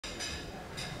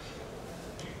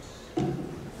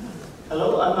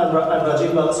Hello, I'm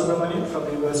Rajiv Balasubramanian from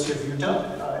the University of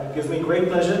Utah. It gives me great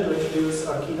pleasure to introduce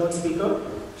our keynote speaker,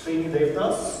 Srini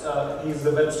Devadas. He's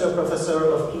the Webster Professor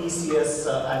of ECS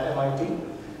at MIT.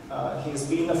 He's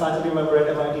been a faculty member at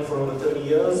MIT for over 30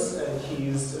 years, and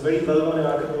he's very well known in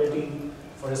our community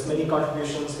for his many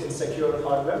contributions in secure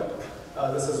hardware.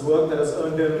 This is work that has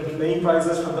earned him many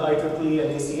prizes from the IEEE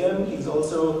and ACM. He's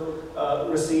also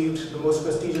received the most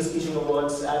prestigious teaching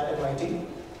awards at MIT.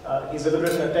 He's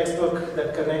written a textbook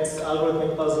that connects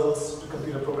algorithmic puzzles to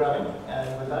computer programming.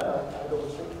 And with that, I'll go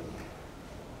with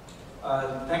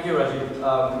Thank you,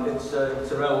 Rajiv.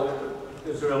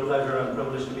 It's a real pleasure and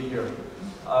privilege to be here.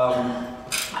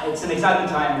 It's an exciting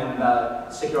time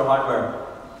in secure hardware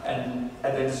and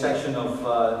at the intersection of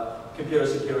computer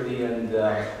security and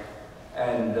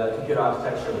computer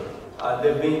architecture.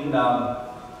 There have been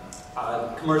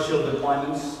commercial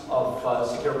deployments of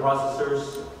secure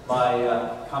processors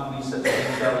by companies such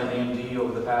as Intel and AMD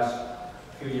over the past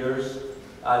few years.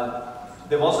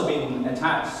 There have also been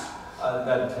attacks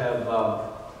that have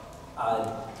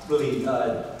really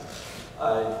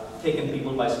taken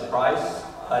people by surprise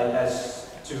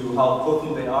as to how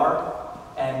potent they are.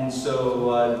 And so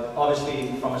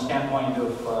obviously from a standpoint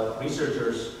of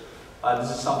researchers, this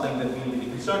is something that we need to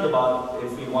be concerned about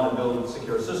if we want to build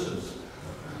secure systems.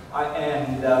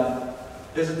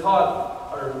 There's a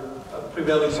thought, or a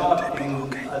prevailing thought in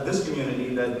this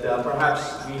community that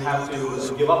perhaps we have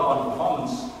to give up on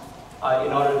performance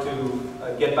in order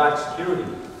to get back security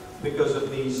because of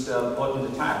these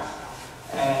potent attacks.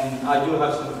 And I do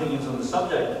have some opinions on the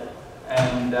subject,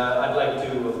 and I'd like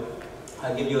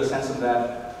to give you a sense of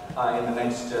that in the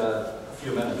next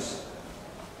few minutes.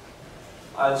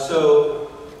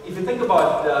 So if you think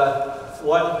about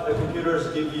what the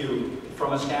computers give you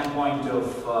from a standpoint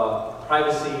of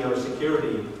privacy or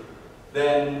security,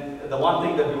 then the one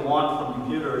thing that we want from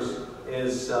computers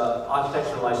is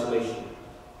architectural isolation.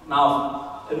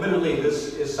 Now, admittedly,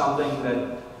 this is something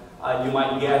that you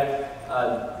might get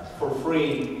for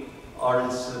free, or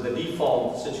it's the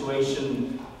default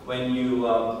situation when you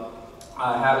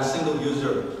have a single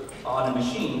user on a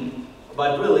machine.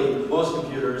 But really, most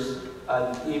computers,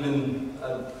 even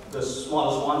the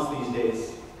smallest ones these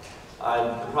days,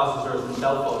 the processors and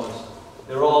cell phones,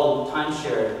 they're all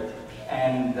time-shared,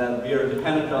 and we are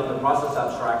dependent on the process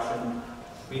abstraction.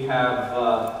 We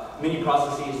have many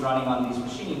processes running on these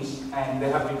machines, and they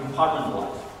have to be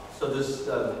compartmentalized. So this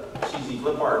cheesy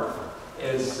clip art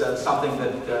is something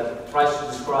that tries to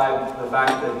describe the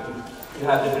fact that you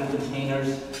have different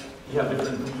containers, you have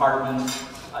different compartments,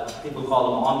 people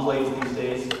call them enclaves these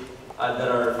days, that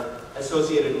are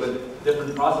associated with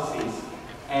different processes.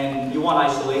 And you want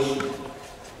isolation.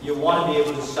 You want to be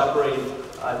able to separate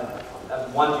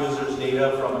one user's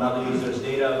data from another user's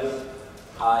data.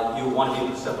 You want to be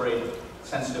able to separate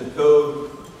sensitive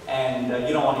code, and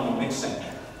you don't want any mixing.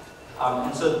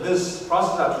 And so this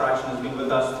process abstraction has been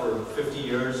with us for 50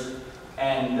 years,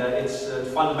 and it's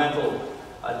fundamental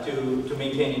to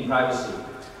maintaining privacy.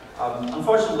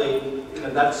 Unfortunately,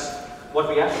 that's what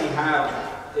we actually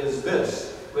have is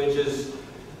this, which is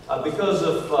because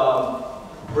of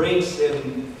breaks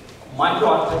in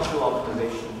microarchitectural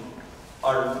optimization,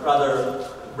 or rather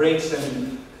breaks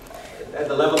at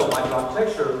the level of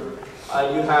microarchitecture,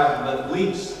 you have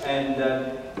leaks, and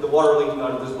the water leaking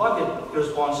out of this bucket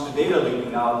corresponds to data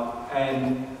leaking out,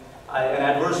 and an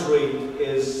adversary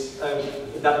is,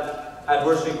 that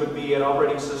adversary could be an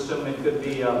operating system, it could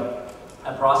be a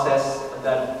process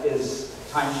that is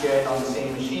time-shared on the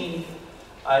same machine.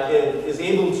 It is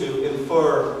able to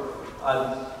infer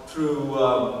through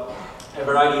a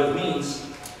variety of means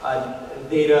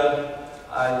data,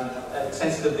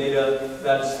 sensitive data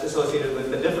that's associated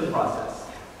with a different process.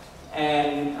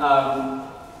 And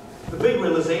the big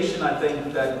realization, I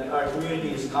think, that our community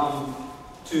has come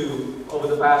to over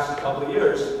the past couple of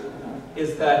years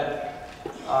is that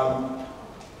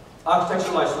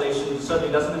architectural isolation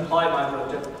certainly doesn't imply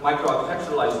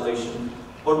microarchitectural isolation,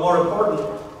 but more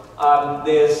important,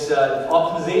 there's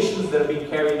optimizations that are being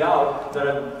carried out that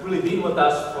have really been with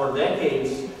us for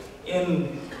decades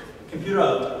in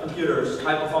computers,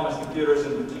 high-performance computers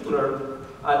in particular,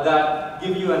 that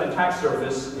give you an attack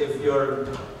surface if you're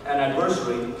an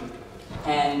adversary.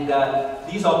 And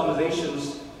these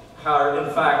optimizations are, in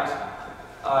fact,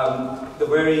 the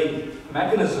very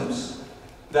mechanisms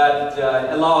that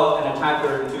allow an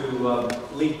attacker to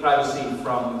leak privacy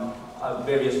from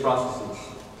various processes.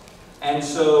 And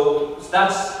so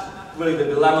that's really the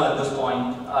dilemma at this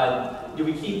point. Do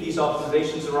we keep these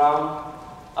optimizations around?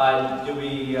 Do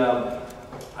we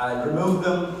remove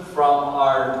them from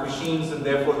our machines and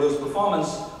therefore lose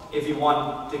performance if you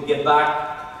want to get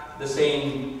back the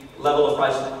same level of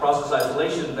process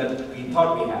isolation that we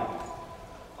thought we had.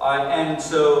 And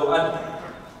so I'd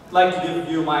like to give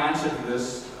you my answer to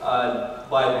this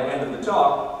by the end of the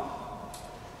talk.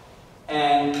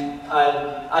 And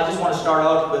I just want to start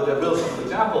out with a real simple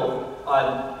example.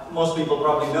 Most people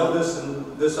probably know this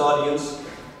in this audience,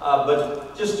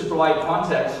 but just to provide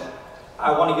context,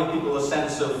 I want to give people a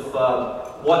sense of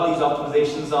what these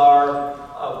optimizations are,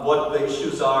 what the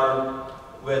issues are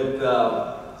with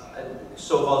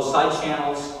so-called side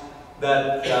channels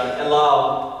that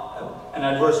allow an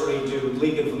adversary to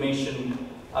leak information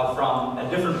from a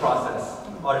different process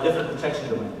or a different protection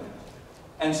domain.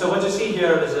 And so what you see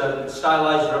here is a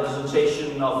stylized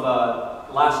representation of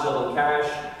last level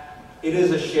cache. It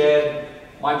is a shared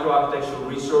microarchitectural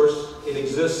resource. It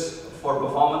exists for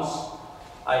performance.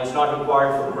 It's not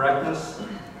required for correctness.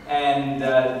 And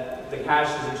the cache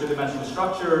is a two-dimensional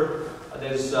structure.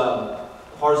 There's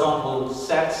horizontal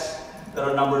sets that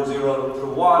are numbered 0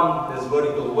 through 1. There's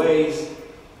vertical ways.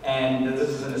 And this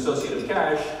is an associative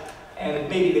cache. And it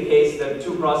may be the case that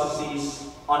two processes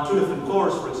on two different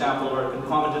cores, for example, are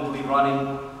concomitantly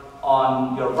running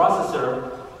on your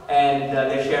processor, and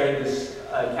they're sharing this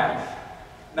cache.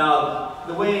 Now,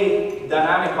 the way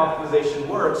dynamic optimization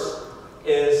works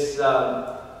is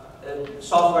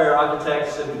software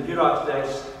architects and computer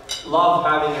architects love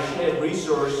having a shared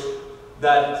resource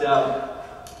that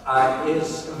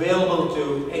is available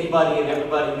to anybody and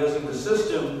everybody using the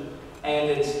system, and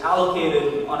it's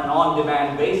allocated on an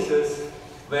on-demand basis,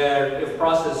 where if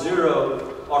process 0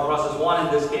 or process 1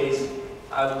 in this case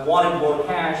wanted more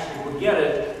cache, you would get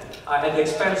it at the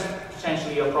expense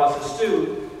potentially of process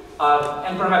 2,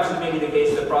 and perhaps it may be the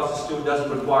case that process 2 doesn't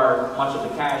require much of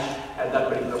the cache at that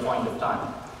particular point of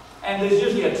time. And there's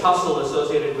usually a tussle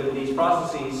associated with these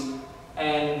processes,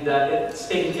 and it's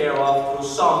taken care of through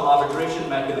some arbitration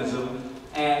mechanism,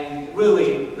 and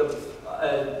really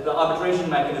the arbitration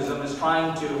mechanism is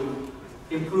trying to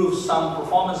improve some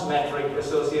performance metric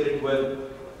associated with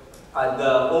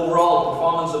the overall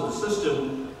performance of the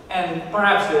system, and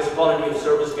perhaps there's quality of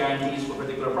service guarantees for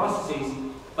particular processes,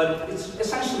 but it's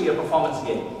essentially a performance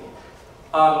game.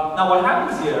 Now what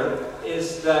happens here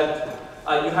is that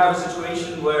you have a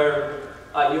situation where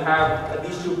you have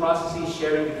these two processes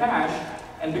sharing the cache,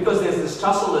 and because there's this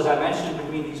tussle, as I mentioned,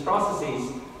 between these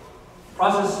processes,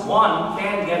 process 1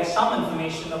 can get some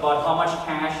information about how much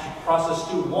cache process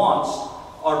 2 wants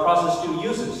or process 2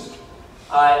 uses.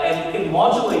 And it can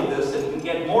modulate this and it can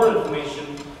get more information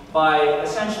by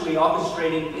essentially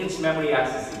orchestrating its memory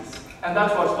accesses. And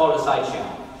that's what's called a side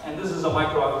channel. And this is a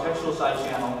microarchitectural side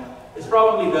channel. It's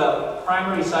probably the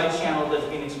primary side channel that's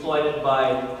been exploited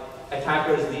by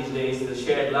attackers these days, the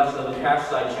shared left-level cache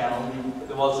side channel.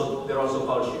 They're also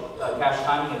called cache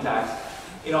timing attacks,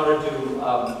 in order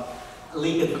to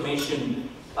leak information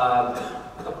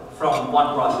from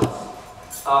one process.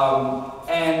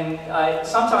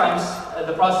 Sometimes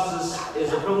the process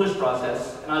is a privileged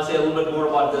process, and I'll say a little bit more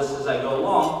about this as I go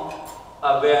along,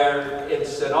 where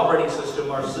it's an operating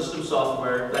system or system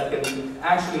software that can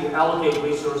actually allocate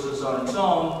resources on its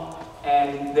own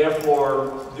and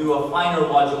therefore do a finer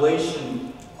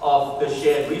modulation of the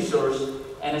shared resource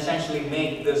and essentially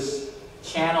make this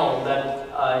channel that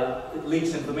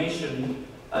leaks information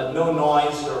no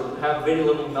noise or have very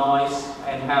little noise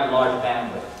and have large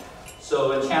bandwidth.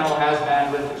 So a channel has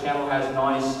bandwidth, a channel has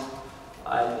noise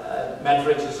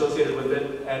metrics associated with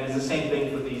it, and it's the same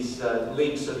thing for these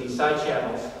leaks or these side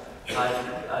channels.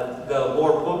 The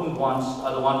more potent ones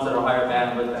are the ones that are higher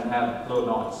bandwidth and have low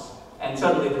noise. And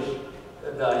certainly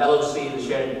the LLC, the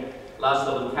shared last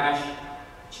level cache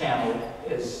channel,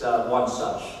 is one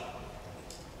such.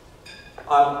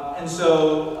 And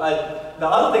so the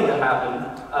other thing that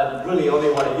happened, really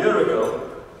only about a year ago,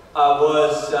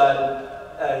 was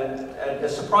a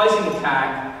surprising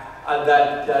attack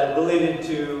that related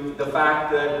to the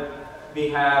fact that we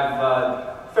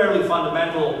have fairly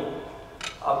fundamental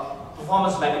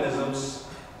performance mechanisms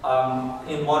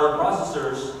in modern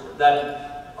processors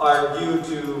that are due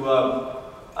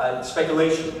to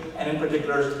speculation, and in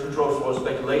particular control flow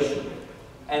speculation.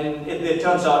 And it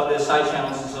turns out there's side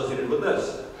channels associated with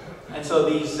this. And so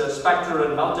these Spectre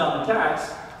and meltdown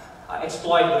attacks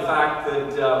exploit the fact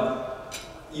that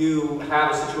you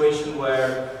have a situation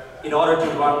where, in order to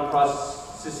run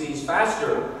processes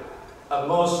faster,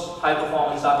 most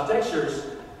high-performance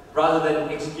architectures, rather than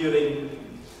executing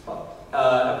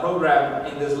a program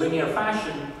in this linear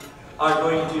fashion, are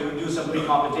going to do some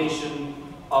pre-computation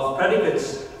of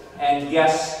predicates and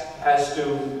guess as to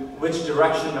which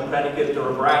direction a predicate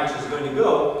or a branch is going to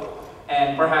go,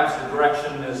 and perhaps the correct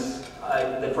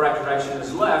direction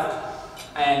is left,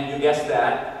 and you guess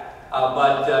that,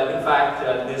 In fact,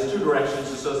 there's two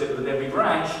directions associated with every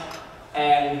branch,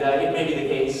 and it may be the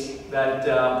case that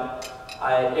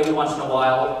every once in a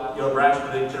while your branch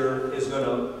predictor is going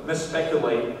to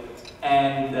misspeculate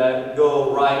and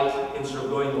go right instead of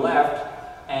going left,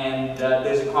 and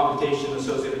there's a computation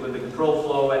associated with the control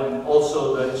flow, and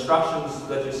also the instructions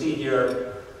that you see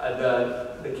here,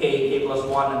 the K plus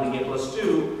 1 and the K plus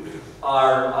 2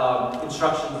 are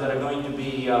instructions that are going to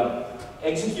be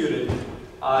executed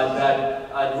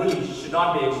that really should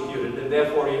not be executed, and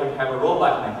therefore you have to have a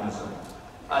rollback mechanism.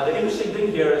 The interesting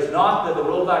thing here is not that the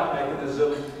rollback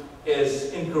mechanism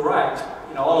is incorrect.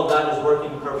 All of that is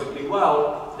working perfectly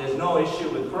well. There's no issue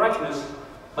with correctness,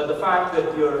 but the fact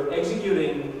that you're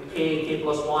executing K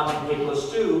plus 1 and K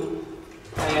plus 2,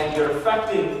 and you're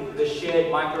affecting the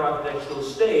shared microarchitectural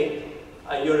state,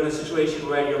 you're in a situation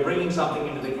where you're bringing something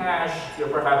into the cache, you're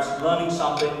perhaps learning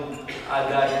something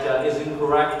that is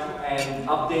incorrect and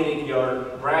updating your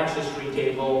branch history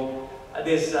table.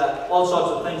 There's all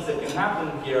sorts of things that can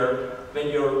happen here when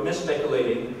you're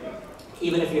misspeculating,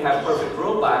 even if you have perfect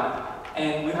rollback.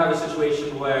 And we have a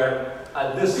situation where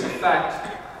this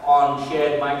effect on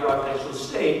shared microarchitectural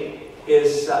state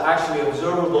is actually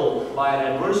observable by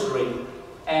an adversary,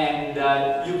 and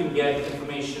you can get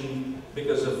information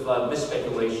because of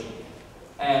misspeculation.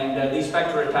 And these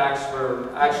Spectre attacks were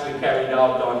actually carried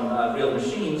out on real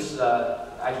machines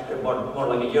actually about more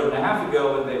like a year and a half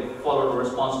ago, when they followed a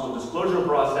responsible disclosure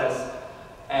process,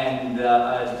 and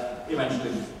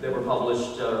eventually they were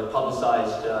published or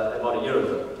publicized about a year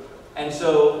ago. And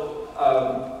so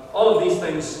all of these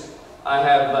things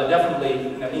have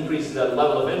definitely increased the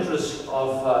level of interest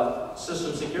of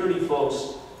system security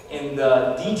folks in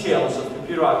the details of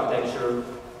computer architecture,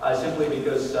 simply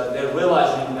because they're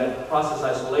realizing that process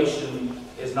isolation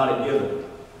is not a given.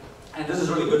 And this is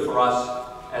really good for us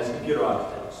as computer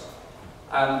architects.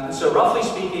 So roughly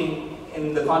speaking,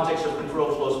 in the context of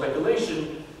control flow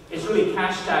speculation, it's really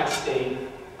cache stack state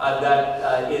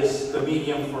that is the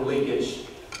medium for leakage.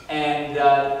 And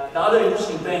the other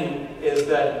interesting thing is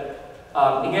that,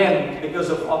 again, because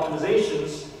of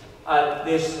optimizations,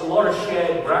 there's a lot of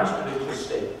shared branch predictor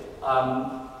state.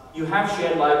 You have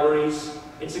shared libraries.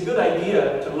 It's a good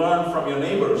idea to learn from your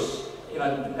neighbors,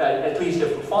 at least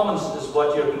if performance is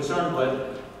what you're concerned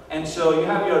with. And so you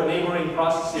have your neighboring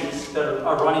processes that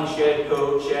are running shared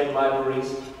code, shared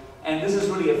libraries, and this has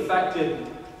really affected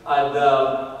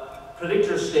the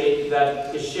predictor state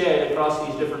that is shared across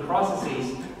these different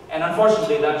processes. And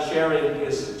unfortunately, that sharing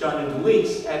is turned into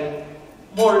leaks. And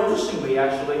more interestingly,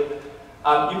 actually,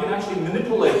 you can actually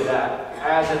manipulate that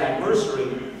as an adversary,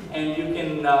 and you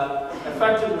can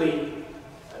effectively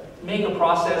make a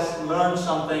process learn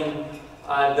something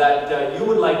that you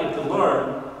would like it to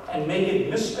learn, and make it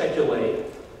misspeculate,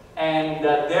 and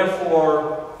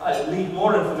therefore leak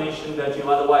more information that you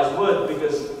otherwise would,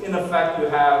 because in effect you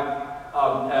have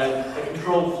a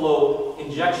control flow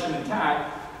injection attack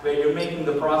where you're making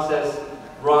the process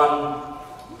run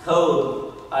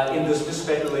code in this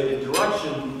misspeculated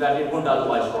direction that it wouldn't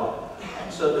otherwise run.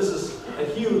 And so this is a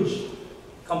huge,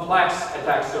 complex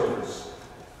attack surface.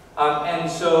 And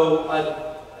so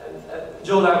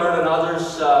Joe Lambert and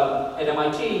others at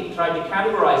MIT tried to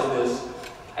categorize this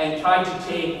and tried to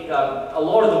take a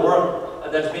lot of the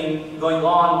work that's been going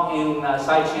on in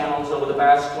side channels over the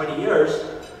past 20 years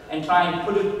and try and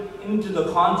put it into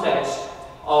the context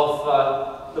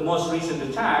of the most recent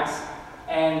attacks,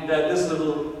 and this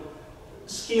little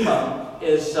schema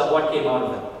is what came out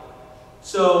of it.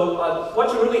 So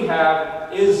what you really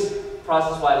have is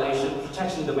process violation,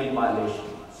 protection domain violation.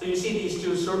 So you see these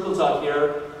two circles out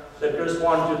here that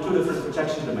correspond to two different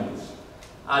protection domains.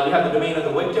 You have the domain of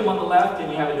the victim on the left,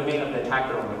 and you have a domain of the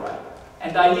attacker on the right.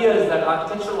 And the idea is that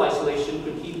architectural isolation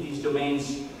should keep these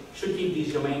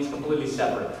domains completely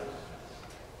separate.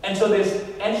 And so there's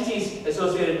entities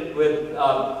associated with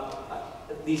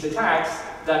these attacks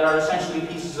that are essentially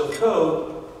pieces of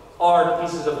code or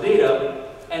pieces of data.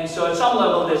 And so at some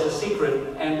level there's a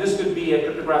secret, and this could be a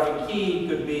cryptographic key,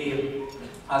 could be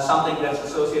something that's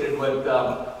associated with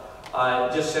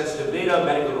just sensitive data,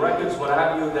 medical records, what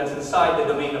have you, that's inside the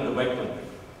domain of the victim.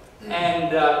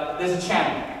 And there's a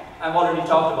channel. I've already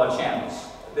talked about channels.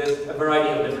 There's a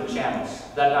variety of different channels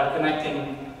that are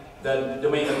connecting the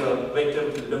domain of the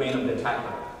victim to the domain of the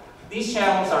attacker. These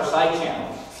channels are side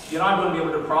channels. You're not going to be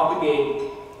able to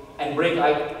propagate and break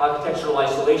architectural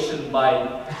isolation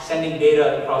by sending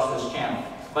data across this channel,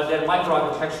 but they're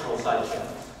microarchitectural side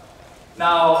channels.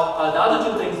 Now, the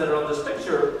other two things that are on this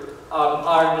picture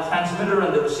are the transmitter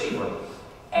and the receiver.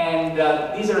 And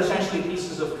these are essentially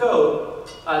pieces of code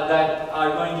that are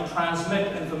going to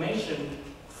transmit information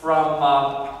from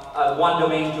one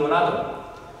domain to another.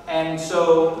 And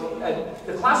so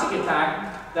the classic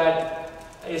attack that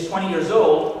is 20 years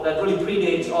old, that really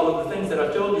predates all of the things that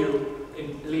I've told you,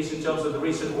 at least in terms of the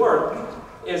recent work,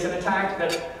 is an attack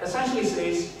that essentially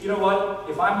says, you know what,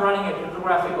 if I'm running a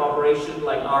cryptographic operation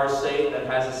like RSA that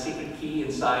has a secret key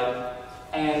inside,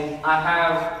 and I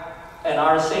have an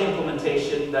RSA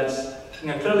implementation that's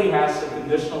clearly has some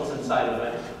conditionals inside of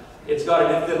it. It's got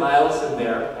an if then else in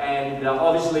there, and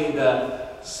obviously the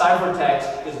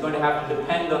ciphertext is going to have to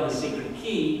depend on the secret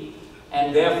key,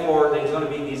 and therefore there's going to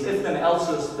be these if then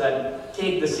else's that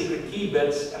take the secret key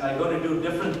bits and are going to do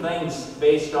different things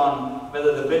based on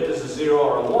whether the bit is a 0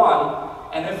 or a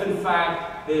 1, and if in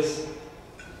fact there's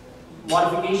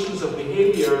modifications of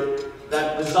behavior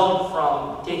that result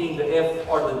from taking the if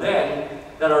or the then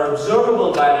that are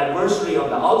observable by an adversary on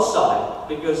the outside,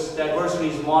 because the adversary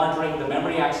is monitoring the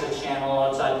memory access channel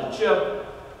outside the chip,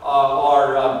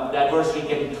 or the adversary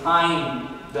can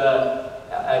time the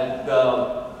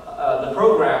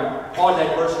program, or the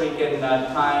adversary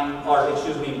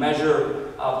can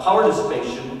measure power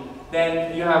dissipation,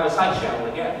 then you have a side channel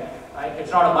again. Right?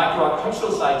 It's not a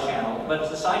microarchitectural side channel, but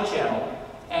it's a side channel.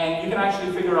 And you can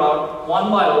actually figure out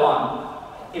one by one,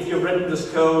 if you've written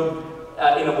this code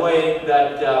in a way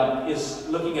that is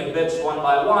looking at bits one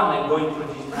by one and going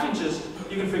through these branches,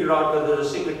 you can figure out whether the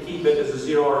secret key bit is a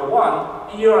 0 or a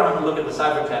 1, and you don't have to look at the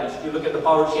ciphertext. You look at the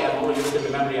power channel, or you look at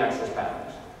the memory access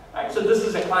patterns. Right? So this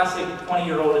is a classic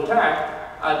 20-year-old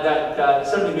attack that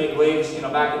certainly made waves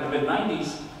back in the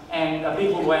mid-90s, and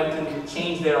people went and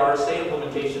changed their RSA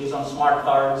implementations on smart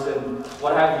cards and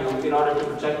what have you in order to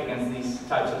protect against these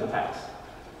types of attacks.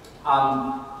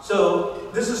 So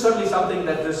this is certainly something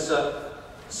that this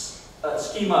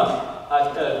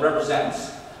schema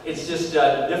represents. It's just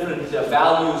different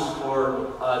values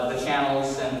for the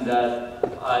channels and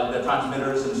the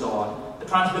transmitters and so on. The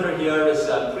transmitter here is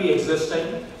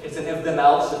pre-existing. It's an if then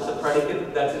else. It's a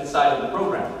predicate that's inside of the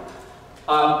program.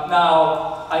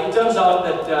 Now, it turns out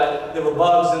that there were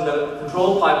bugs in the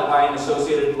control pipeline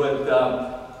associated with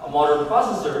modern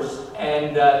processors,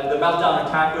 and the meltdown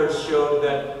attackers showed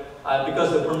that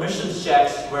because the permissions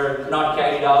checks were not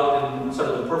carried out in sort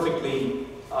of the perfectly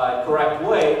correct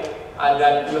way,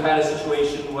 that you had a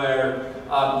situation where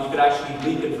you could actually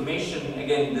leak information.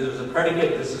 Again, there was a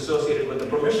predicate that's associated with the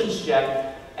permissions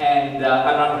check, and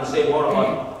I'm not going to say more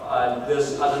about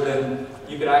this other than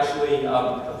you could actually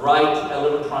write a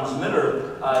little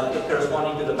transmitter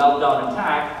corresponding to the meltdown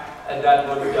attack, and that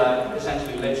would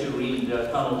essentially let you read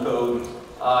kernel code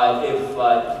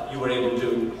if you were able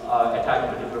to attack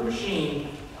a particular machine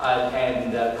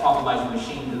and compromise the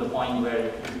machine to the point where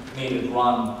you made it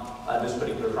run this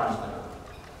particular transmitter.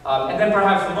 And then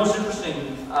perhaps the most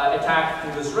interesting attack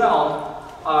in this realm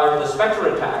are the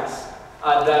Spectre attacks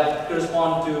that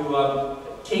correspond to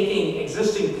taking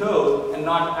existing code and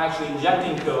not actually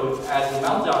injecting code as a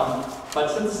meltdown, but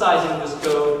synthesizing this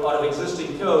code out of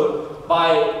existing code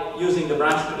by using the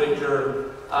branch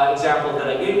predictor example that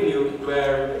I gave you,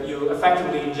 where you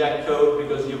effectively inject code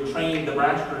because you've trained the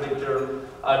branch predictor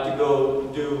to go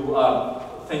do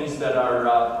things that are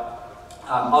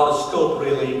out of scope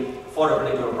really for a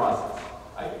particular process.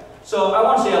 Right? So I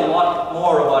want to say a lot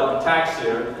more about attacks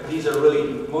here. These are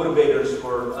really motivators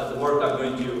for the work I'm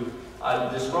going to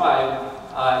describe.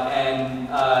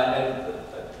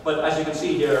 But as you can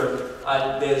see here,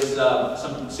 there's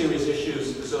some serious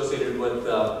issues associated with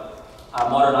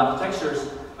modern architectures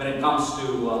when it comes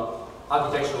to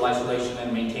architectural isolation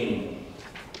and maintaining.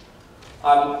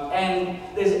 And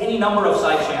there's any number of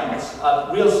side channels.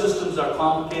 Real systems are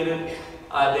complicated.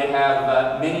 They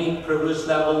have many privilege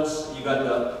levels. You got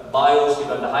the BIOS, you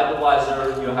got the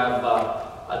hypervisor, you have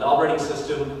the operating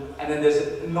system, and then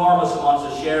there's enormous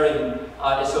amounts of sharing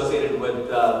associated with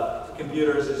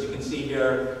computers, as you can see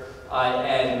here,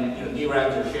 and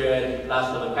DRAMs are shared,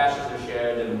 last level caches are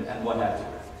shared, and what have you.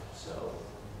 So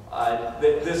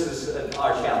this is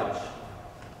our challenge.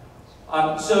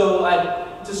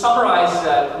 To summarize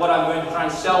what I'm going to try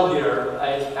and sell here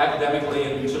academically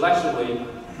and intellectually,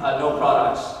 no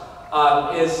products,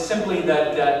 is simply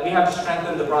that we have to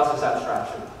strengthen the process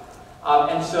abstraction.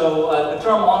 And so the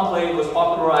term enclave was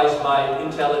popularized by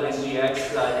Intel and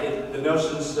SGX. The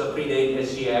notions predate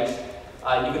SGX.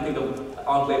 You can think of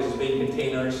enclaves as being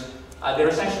containers. They're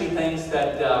essentially things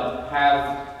that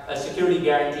have security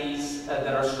guarantees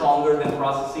that are stronger than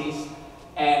processes,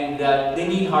 and they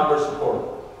need hardware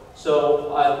support. So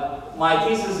my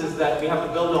thesis is that we have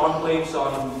to build enclaves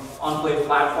on enclave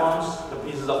platforms, the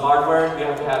pieces of hardware. We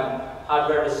have to have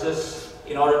hardware assists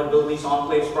in order to build these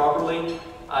enclaves properly.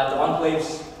 The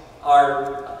enclaves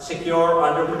are secure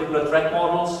under particular threat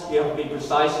models. You have to be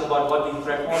precise about what these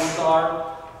threat models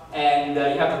are, and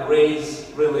you have to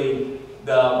raise really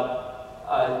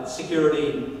the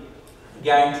security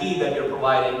guarantee that you're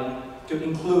providing to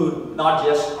include not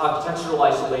just architectural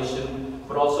isolation,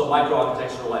 but also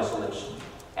micro-architectural isolation.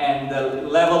 And the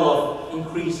level of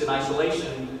increase in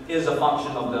isolation is a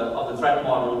function of the threat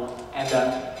model and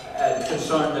the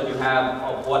concern that you have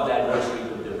of what the adversary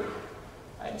could do.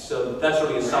 Right? So that's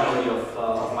really a summary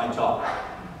of my talk.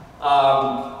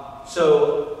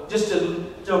 So just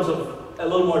in terms of a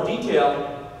little more detail,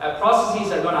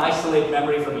 processes are going to isolate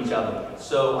memory from each other.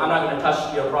 So I'm not going to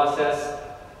touch your process.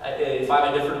 If I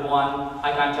have a different one,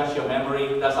 I can't touch your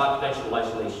memory. That's architectural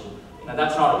isolation. Now,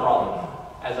 that's not a problem,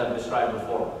 as I've described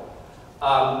before.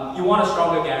 You want a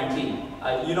stronger guarantee.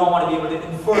 You don't want to be able to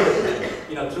infer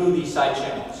it, through these side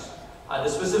channels. The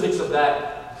specifics of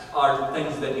that are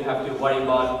things that you have to worry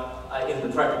about in the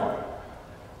threat model.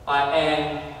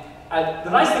 And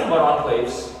the nice thing about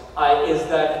enclaves is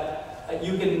that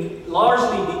you can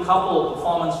largely decouple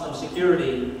performance from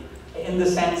security in the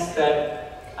sense that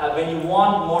when you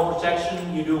want more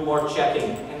protection, you do more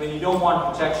checking. And when you don't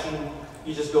want protection,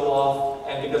 you just go off,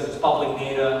 and because it's public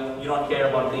data, you don't care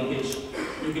about leakage,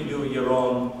 you can do your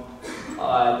own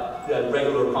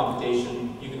regular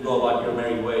computation. You can go about your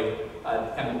merry way,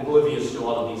 kind of oblivious to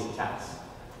all of these attacks.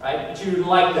 Right? But you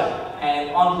like that. And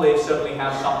enclaves certainly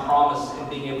have some promise in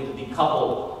being able to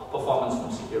decouple performance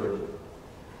from security.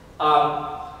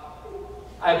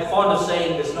 I'm fond of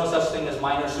saying there's no such thing as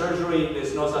minor surgery,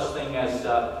 there's no such thing as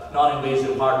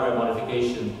non-invasive hardware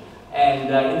modification. And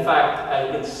in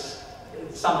fact, it's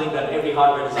something that every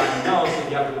hardware designer knows. If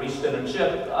you have to re-spin a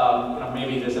chip,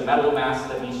 maybe there's a metal mask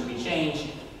that needs to be changed.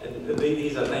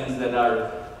 These are things that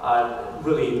are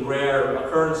really rare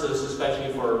occurrences,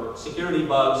 especially for security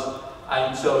bugs.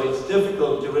 And so it's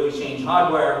difficult to really change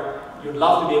hardware. You'd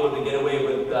love to be able to get away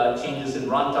with changes in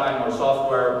runtime or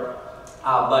software,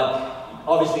 but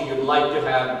obviously you'd like to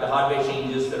have the hardware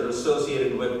changes that are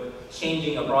associated with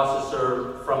changing a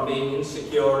processor from being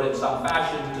insecure in some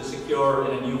fashion to secure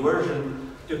in a new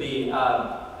version to be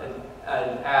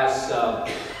as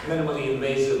minimally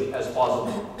invasive as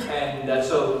possible. And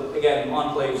so again,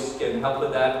 enclaves can help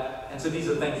with that. And so these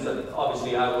are things that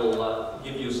obviously I will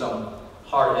give you some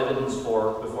hard evidence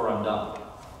for before I'm done.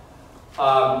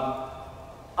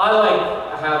 I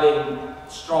like having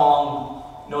strong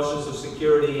notions of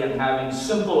security and having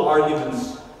simple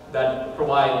arguments that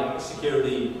provide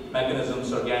security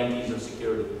mechanisms or guarantees of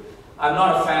security. I'm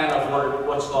not a fan of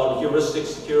what's called heuristic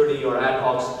security or ad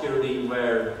hoc security,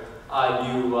 where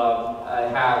you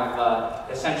have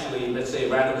essentially, let's say,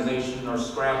 randomization or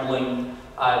scrambling,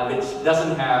 which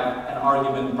doesn't have an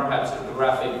argument, perhaps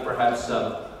cryptographic, perhaps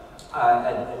a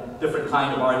different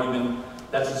kind of argument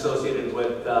that's associated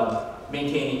with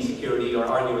maintaining security or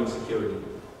arguing security.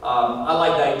 I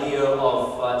like the idea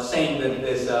of saying that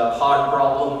there's a hard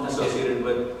problem associated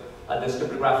with this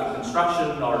cryptographic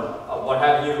construction or what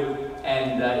have you,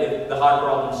 and if the hard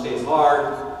problem stays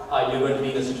hard, you're going to be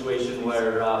in a situation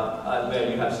where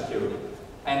you have security.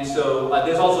 And so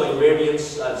there's also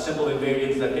invariants, simple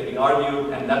invariants that can be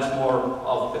argued, and that's more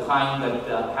of the kind that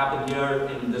happen here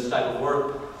in this type of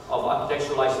work of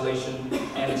architectural isolation.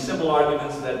 And simple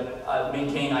arguments that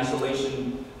maintain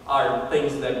isolation are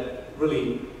things that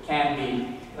really can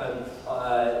be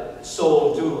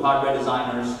sold to hardware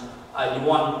designers. You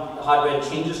want the hardware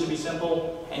changes to be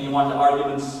simple, and you want the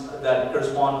arguments that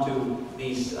correspond to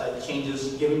these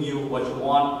changes giving you what you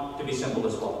want to be simple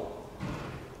as well.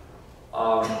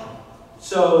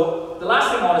 So the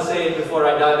last thing I want to say before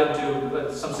I dive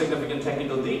into some significant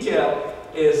technical detail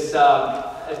is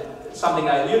something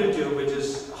I alluded to, which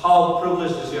is how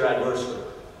privileged is your adversary.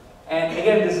 And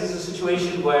again, this is a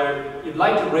situation where you'd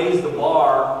like to raise the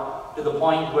bar to the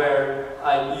point where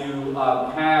you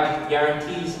have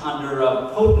guarantees under a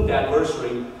potent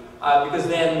adversary, because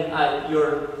then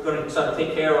you're going to sort of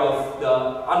take care of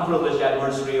the unprivileged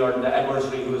adversary or the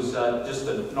adversary who's just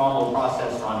the normal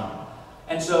process running.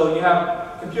 And so you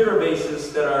have computer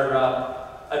bases that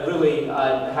are really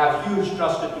have huge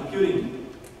trusted computing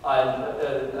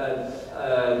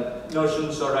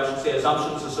notions, or I should say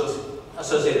assumptions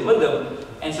associated with them.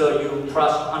 And so you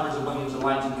trust hundreds of millions of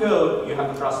lines of code, you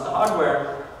have to trust the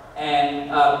hardware, and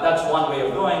that's one way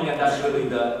of going, and that's really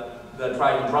the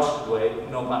tried and trusted way,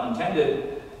 no pun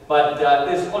intended. But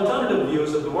there's alternative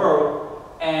views of the world,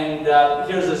 and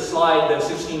here's a slide that's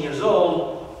 16 years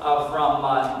old from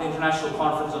the International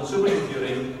Conference on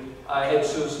Supercomputing, Ed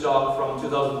Su's talk from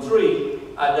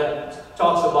 2003, that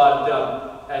talks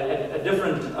about a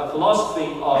different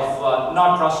philosophy of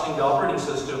not trusting the operating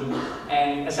system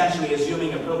and essentially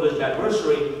assuming a privileged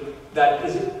adversary that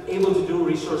is able to do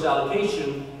resource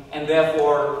allocation and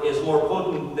therefore is more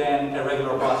potent than a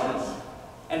regular process.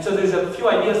 And so there's a few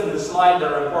ideas in this slide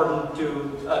that are important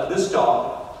to this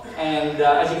talk. And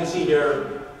as you can see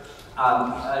here,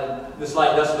 this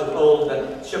slide does look old.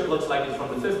 That chip looks like it's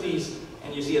from the 50s.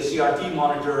 And you see a CRT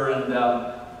monitor and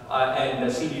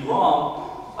a CD-ROM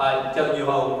telling you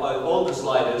how old the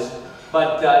slide is.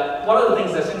 But one of the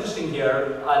things that's interesting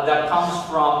here that comes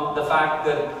from the fact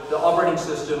that the operating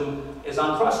system is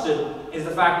untrusted is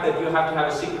the fact that you have to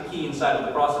have a secret key inside of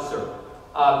the processor.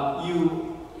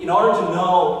 In order to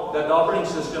know that the operating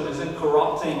system isn't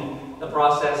corrupting the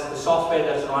process, the software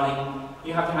that's running,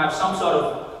 you have to have some sort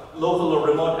of local or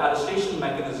remote attestation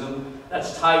mechanism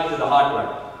that's tied to the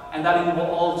hardware. And that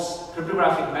involves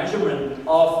cryptographic measurement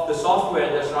of the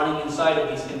software that's running inside of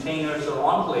these containers or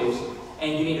enclaves,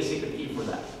 and you need a secret key for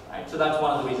that. Right? So that's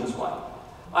one of the reasons why.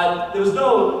 There was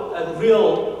no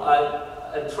real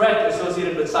threat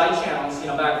associated with side channels,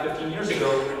 back 15 years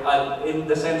ago, in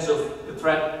the sense of the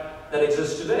threat that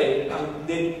exists today.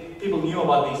 People knew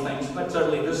about these things, but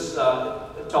certainly this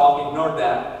talk ignored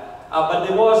that. But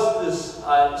there was this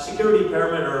security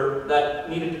parameter that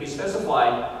needed to be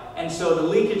specified, and so the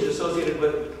leakage associated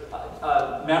with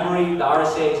memory, the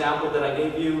RSA example that I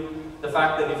gave you, the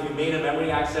fact that if you made a memory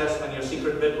access when your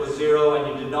secret bit was 0 and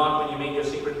you did not when you made your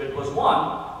secret bit was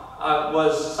 1,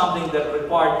 was something that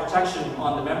required protection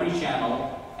on the memory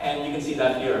channel, and you can see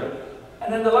that here.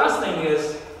 And then the last thing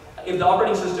is, if the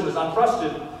operating system is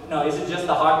untrusted, is it just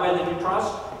the hardware that you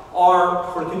trust? Or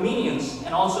for convenience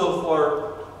and also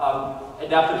for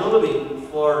adaptability,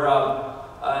 for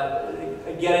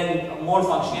getting more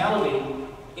functionality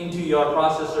into your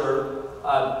processor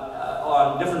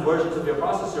on different versions of your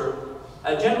processor,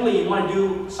 generally you want to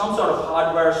do some sort of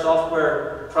hardware,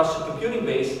 software, trusted computing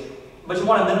base, but you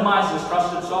want to minimize this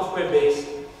trusted software base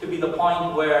to be the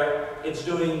point where it's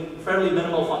doing fairly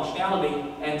minimal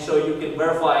functionality, and so you can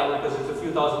verify it because it's a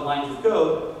few thousand lines of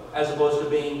code as opposed to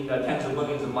being tens of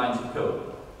millions of lines of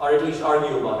code, or at least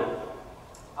argue about it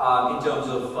in terms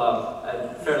of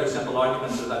fairly simple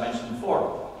arguments, as I mentioned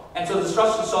before. And so this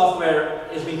trusted software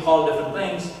is being called different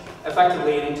things.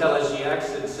 Effectively, in Intel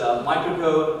SGX, it's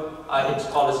microcode. It's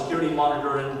called a security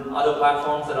monitor in other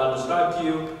platforms that I'll describe to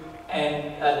you.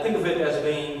 And think of it as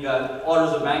being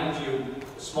orders of magnitude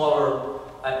smaller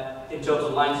in terms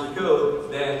of lines of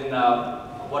code than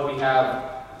what we have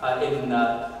in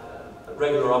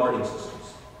regular operating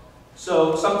systems.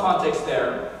 So some context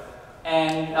there.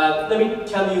 And let me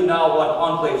tell you now what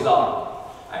enclaves are.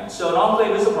 Right? So an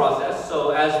enclave is a process.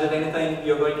 So as with anything,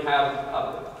 you're going to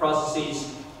have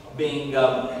processes being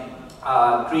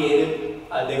created.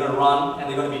 They're going to run and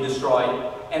they're going to be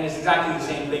destroyed. And it's exactly the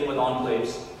same thing with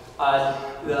enclaves.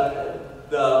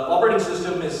 The operating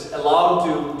system is allowed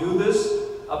to do this,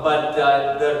 but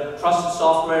the trusted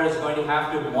software is going to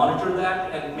have to monitor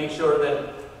that and make sure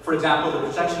that, for example, the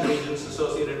protection regions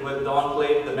associated with the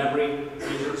enclave, the memory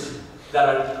regions that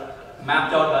are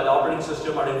mapped out by the operating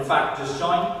system are in fact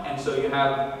disjoint, and so you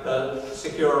have the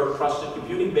secure trusted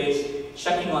computing base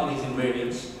checking on these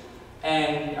invariants.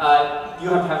 And you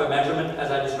have to have a measurement,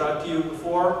 as I described to you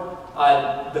before.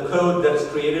 The code that is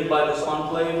created by this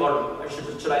enclave, or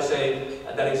should I say,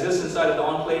 that exists inside of the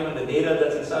enclave, and the data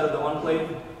that's inside of the enclave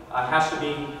has to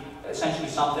be essentially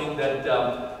something that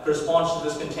corresponds to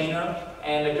this container,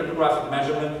 and a cryptographic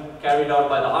measurement carried out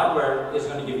by the hardware is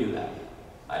going to give you that.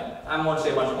 I won't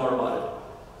say much more about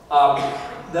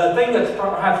it. The thing that's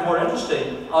perhaps more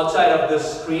interesting outside of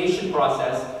this creation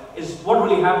process is what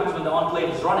really happens when the enclave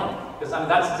is running. Because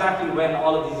that's exactly when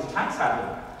all of these attacks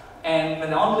happen. And when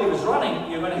the enclave is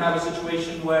running, you're going to have a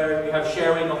situation where you have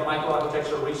sharing of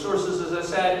microarchitectural resources, as I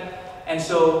said. And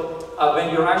so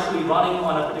when you're actually running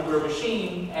on a particular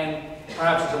machine, and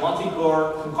perhaps it's a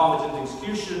multi-core concomitant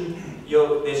execution,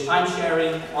 there's time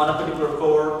sharing on a particular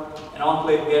core, an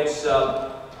enclave gets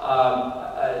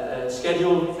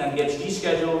scheduled and gets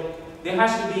descheduled. There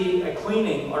has to be a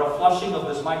cleaning or a flushing of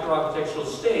this microarchitectural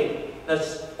state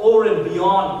that's over and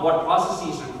beyond what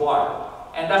processes require.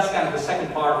 And that's kind of the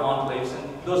second part of enclaves,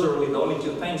 and those are really the only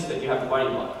two things that you have to worry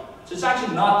about. So it's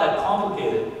actually not that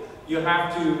complicated. You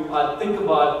have to think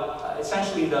about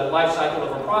essentially the life cycle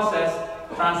of a process,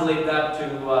 translate that to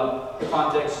the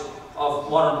context of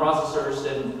modern processors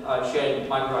and shared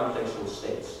microarchitectural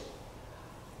states.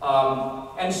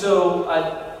 And so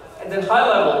at the high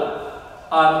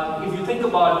level, if you think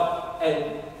about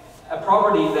a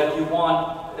property that you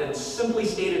want that's simply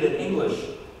stated in English,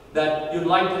 that you'd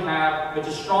like to have, which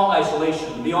is strong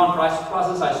isolation, beyond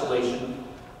process isolation,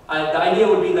 The idea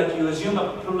would be that you assume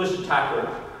a privileged attacker,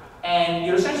 and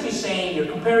you're essentially saying, you're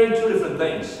comparing two different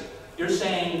things. You're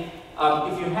saying,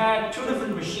 if you had two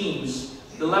different machines,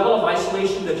 the level of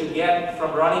isolation that you get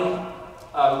from running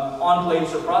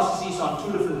enclaves or processes on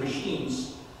two different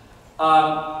machines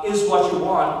is what you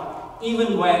want,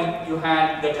 even when you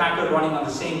had the attacker running on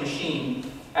the same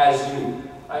machine as you,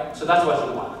 right? So that's what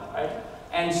you want, right?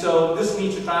 And so this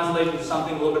needs to translate into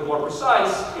something a little bit more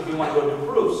precise if you want to go do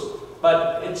proofs,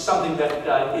 but it's something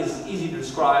that is easy to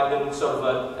describe in sort of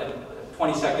a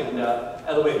 20-second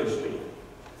elevator speed.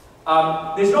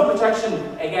 There's no protection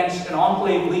against an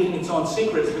enclave leaking its own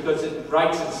secrets because it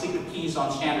writes its secret keys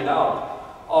on standard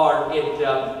out, or it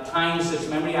times its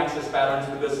memory access patterns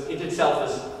because it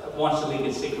itself wants to leak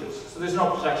its secrets. So there's no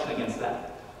protection against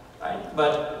that, right?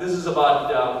 But this is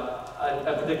about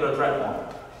a particular threat model.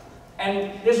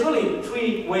 And there's really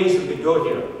three ways we could go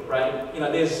here, right?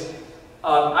 There's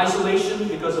isolation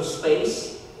because of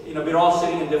space. We're all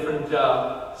sitting in different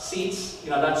seats.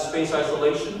 That's space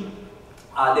isolation.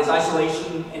 There's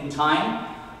isolation in time.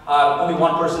 Only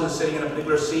one person is sitting in a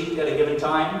particular seat at a given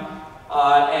time,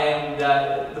 and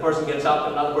the person gets up,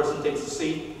 and another person takes the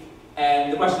seat.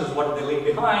 And the question is, what did they leave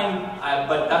behind?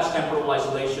 But that's temporal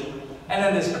isolation. And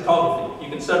then there's cryptography.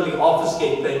 You can certainly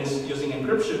obfuscate things using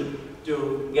encryption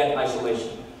to get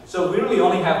isolation. So we really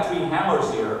only have three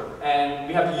hammers here, and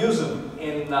we have to use them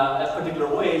in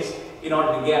particular ways in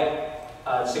order to get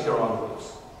secure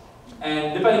enclaves.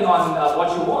 And depending on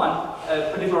what you want,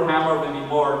 a particular hammer may be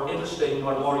more interesting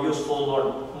or more useful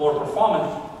or more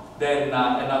performant than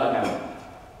another hammer.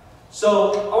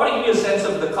 So I want to give you a sense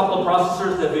of the couple of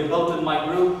processors that we built in my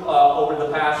group over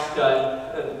the past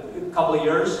couple of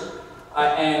years.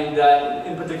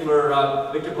 In particular,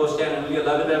 Victor Kostan and Leah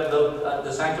Lebedev built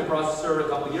the Sanctum processor a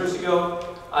couple of years ago.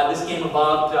 This came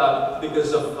about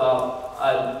because of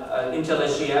Intel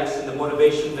SGX and the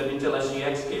motivation that Intel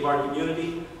SGX gave our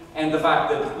community, and the fact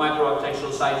that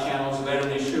microarchitectural side channels were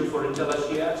an issue for Intel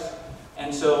SGX.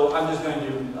 And so I'm just going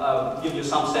to give you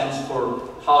some sense for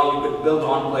how you could build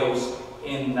enclaves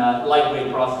in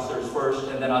lightweight processors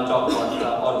first, and then I'll talk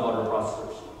about automotive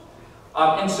processors.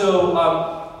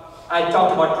 I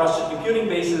talked about trusted computing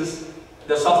bases,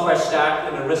 the software stack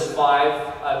in a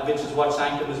RISC-V, which is what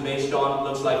Sanctum is based on,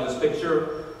 looks like this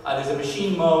picture. There's a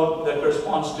machine mode that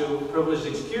corresponds to privileged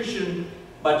execution,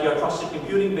 but your trusted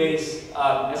computing base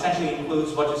essentially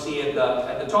includes what you see at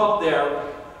the top there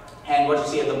and what you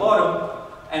see at the bottom.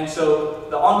 And so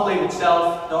the enclave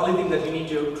itself, the only thing that you need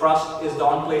to trust is the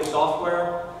enclave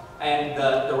software and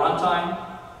the runtime.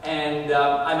 And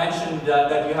I mentioned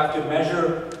that you have to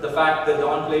measure the fact that the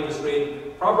enclave is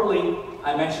created properly.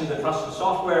 I mentioned the trusted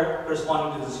software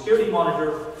corresponding to the security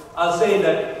monitor. I'll say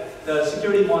that the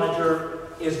security monitor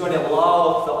is going to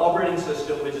allow the operating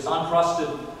system, which is untrusted,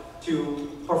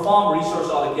 to perform resource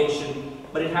allocation,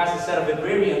 but it has a set of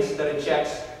invariants that it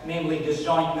checks, namely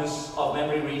disjointness of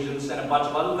memory regions and a bunch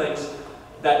of other things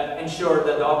that ensure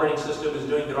that the operating system is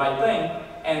doing the right thing,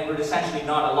 and would essentially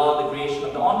not allow the creation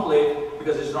of the enclave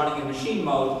because it's running in machine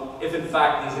mode if in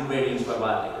fact these invariants were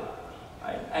violated.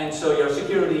 Right? And so your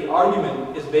security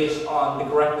argument is based on the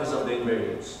correctness of the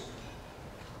invariants.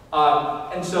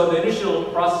 And so the initial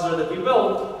processor that we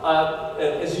built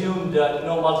assumed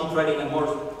no multi-threading and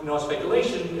no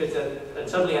speculation.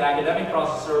 It's certainly an academic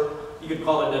processor. You could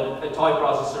call it a toy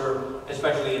processor,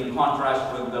 especially in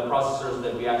contrast with the processors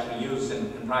that we actually use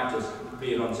in practice,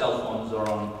 be it on cell phones or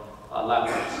on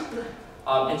laptops.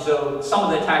 And so some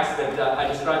of the attacks that I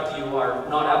described to you are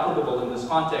not applicable in this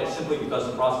context simply because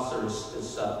the processor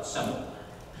is simple.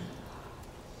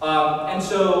 And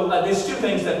so there's two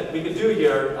things that we could do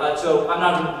here. So I'm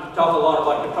not going to talk a lot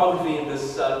about cryptography in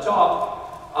this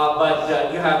talk,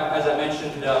 but you have, as I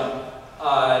mentioned,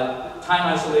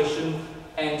 time isolation.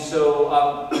 And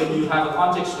so when you have a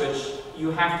context switch,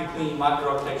 you have to clean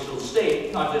microarchitectural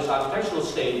state, not just architectural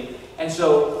state. And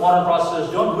so modern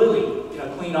processors don't really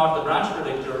clean out the branch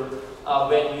predictor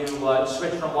when you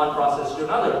switch from one process to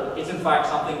another. It's in fact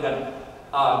something that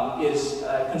is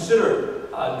considered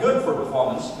good for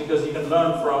performance because you can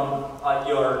learn from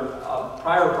your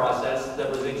prior process that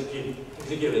was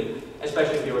executing,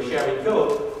 especially if you were sharing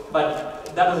code. But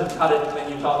that doesn't cut it when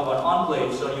you talk about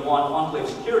enclaves, so you want enclave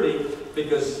security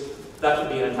because that would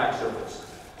be an attack surface.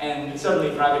 And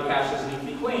certainly private caches need to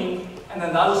be cleaned. And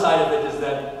then the other side of it is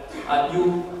that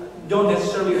you don't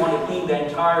necessarily want to clean the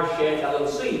entire shared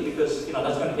LLC because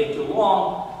that's going to take too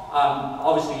long.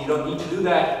 Obviously, you don't need to do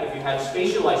that if you had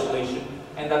spatial isolation,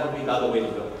 and that would be the other way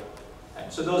to go.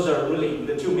 And so those are really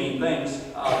the two main things.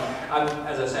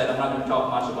 As I said, I'm not going to talk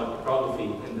much about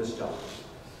cryptography in this talk.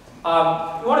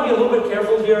 You want to be a little bit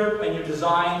careful here when you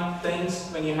design things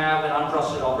when you have an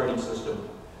untrusted operating system.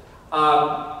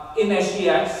 In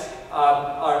SGX,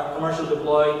 our commercial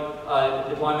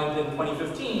deployment in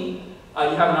 2015,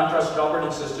 you have an untrusted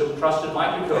operating system, trusted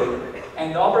microcode,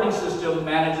 and the operating system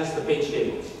manages the page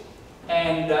tables.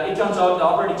 And it turns out the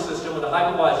operating system or the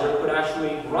hypervisor could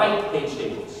actually write page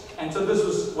tables. And so this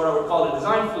was what I would call a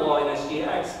design flaw in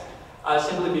SGX,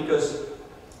 simply because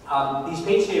these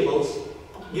page tables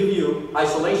give you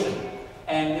isolation.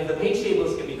 And if the page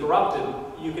tables can be corrupted,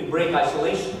 you can break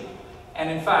isolation. And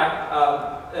in fact,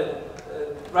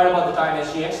 right about the time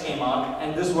SGX came out,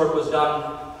 and this work was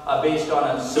done based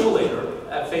on a simulator,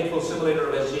 a faithful simulator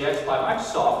of SGX by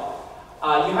Microsoft,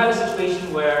 you had a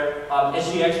situation where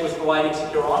SGX was providing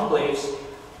secure enclaves,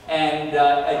 and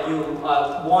you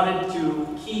wanted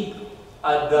to keep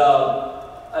the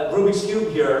Rubik's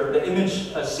Cube here, the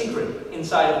image secret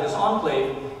inside of this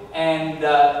enclave, and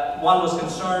one was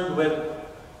concerned with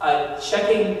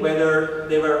checking whether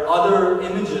there were other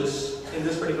images in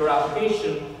this particular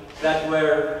application that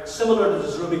were similar to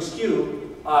this Rubik's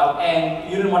Cube, and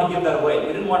you didn't want to give that away.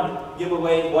 You didn't want to give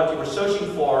away what you were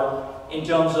searching for in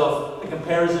terms of the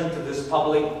comparison to this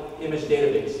public image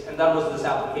database, and that was this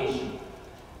application.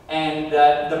 And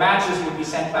the matches would be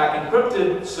sent back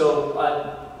encrypted, so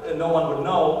no one would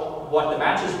know what the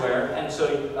matches were, and so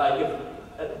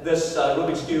if this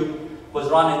Rubik's Cube was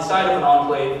run inside of an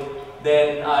enclave,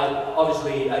 then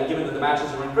obviously, given that the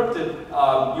matches were encrypted,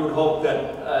 you would hope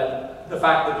that the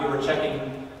fact that you were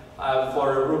checking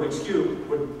for a Rubik's Cube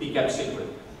would be kept secret.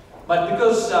 But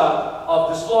because of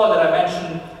this flaw that I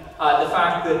mentioned, the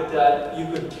fact that you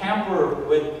could tamper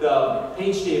with the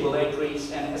page table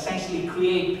entries and essentially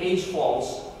create page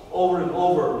faults over and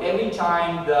over every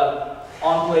time the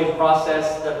enclave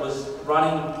process that was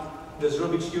running this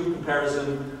Rubik's Cube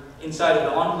comparison inside of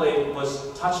the enclave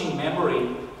was touching memory,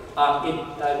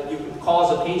 you could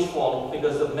cause a page fault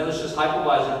because the malicious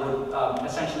hypervisor would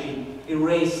essentially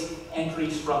erase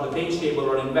entries from the page table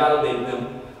or invalidate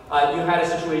them. You had a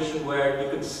situation where you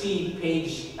could see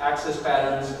page access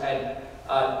patterns at,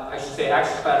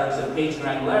 access patterns and page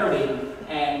granularity,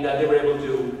 and they were able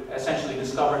to essentially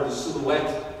discover the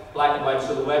silhouette, black and white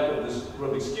silhouette of this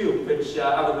Rubik's Cube, which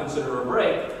I would consider a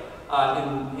break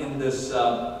in this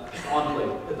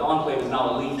enclave. The enclave is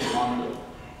now a leaky enclave.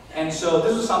 And so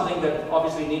this was something that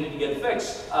obviously needed to get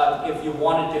fixed if you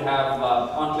wanted to have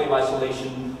enclave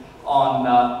isolation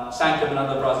on Sanctum and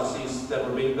other processes that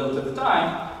were being built at the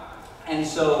time. And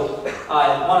so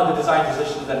one of the design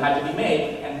decisions that had to be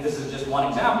made, and this is just one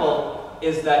example,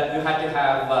 is that you had to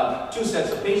have two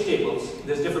sets of page tables.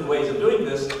 There's different ways of doing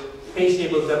this. Page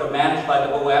tables that were managed by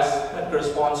the OS that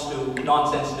corresponds to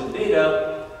non-sensitive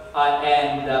data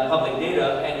and public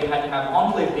data, and you had to have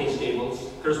enclave page tables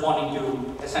corresponding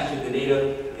to essentially the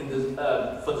data in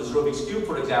the, for this Rubik's Cube,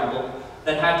 for example,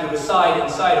 that had to reside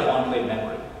inside of enclave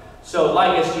memory. So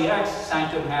like SGX,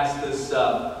 Sanctum has this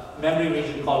memory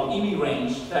region called EV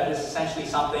range that is essentially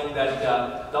something that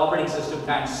the operating system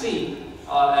can't see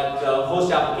at the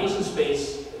host application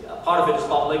space. Part of it is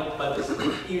public, but this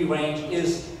EV range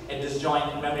is a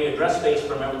disjoint memory address space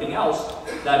from everything else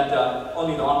that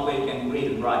only the enclave can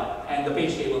read and write. And the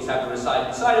page tables have to reside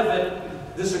inside of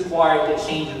it. This required a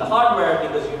change in the hardware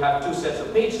because you have two sets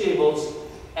of page tables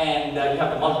and you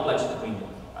have to multiplex between them.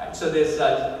 Right? So there's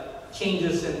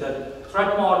changes in the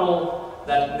threat model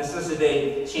that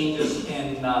necessitate changes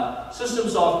in system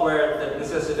software that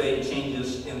necessitate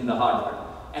changes in the hardware.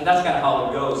 And that's kind of how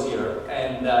it goes here.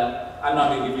 And I'm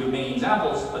not going to give you many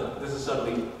examples, but this is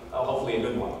certainly hopefully a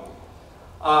good one.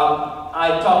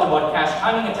 I talked about cache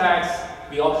timing attacks.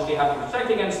 We obviously have to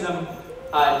protect against them.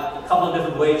 A couple of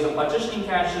different ways of partitioning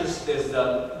caches. There's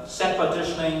the set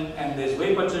partitioning and there's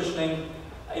wave partitioning.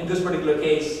 In this particular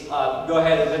case, go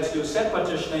ahead and let's do set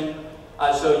partitioning.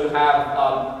 So you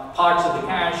have parts of the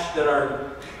cache that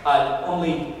are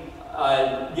only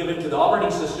given to the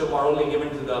operating system or only given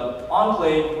to the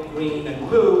enclave, green and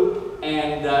blue,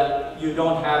 and you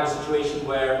don't have a situation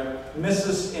where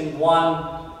misses in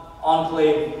one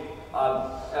enclave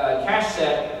cache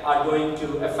set are going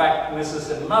to affect misses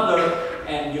in another,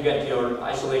 and you get your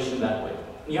isolation that way.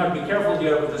 You have to be careful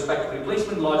here with respect to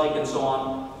replacement logic and so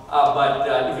on, but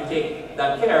if you take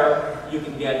that care, you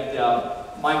can get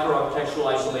micro-architectural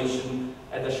isolation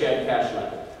at the shared cache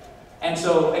level. And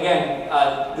so again,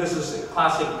 this is a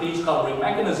classic page coloring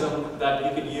mechanism that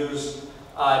you could use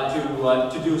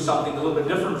to do something a little bit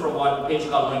different from what page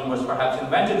coloring was perhaps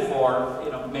invented for,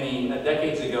 many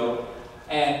decades ago.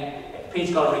 And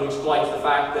page coloring exploits the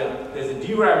fact that there's a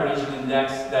DRAM region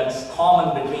index that's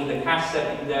common between the cache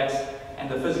set index and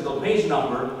the physical page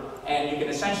number. and you can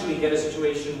essentially get a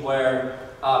situation where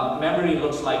memory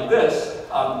looks like this.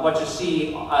 What you see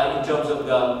in terms of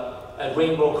the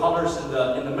rainbow colors in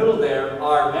the middle there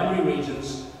are memory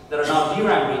regions that are now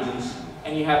DRAM regions,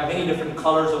 and you have many different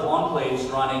colors of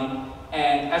enclaves running.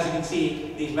 And as you can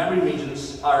see, these memory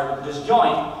regions are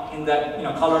disjoint in that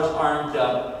colors aren't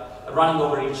running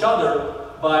over each other,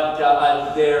 but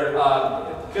they're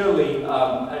clearly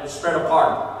spread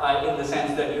apart in the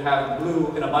sense that you have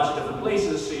blue in a bunch of different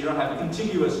places, so you don't have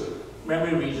contiguous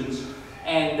memory regions.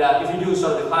 And if you do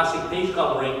sort of the classic page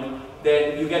coloring,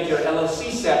 then you get your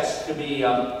LLC sets to be,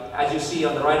 as you see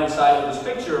on the right-hand side of this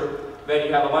picture, where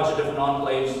you have a bunch of different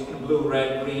enclaves, blue,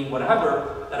 red, green,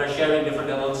 whatever, that are sharing different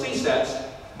LLC sets.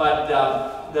 But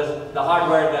the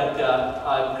hardware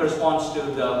that corresponds to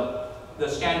the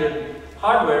standard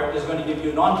hardware is going to give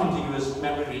you non-contiguous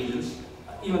memory regions,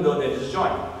 even though they're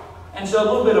disjoint. And so a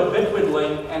little bit of bit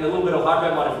whittling and a little bit of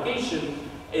hardware modification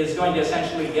is going to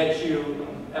essentially get you,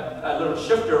 a little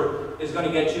shifter is going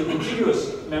to get you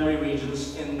contiguous memory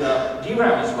regions in the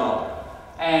DRAM as well.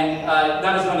 And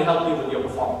that is going to help you with your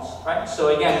performance, right?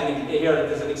 So again, here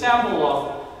is an example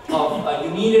of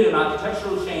you needed an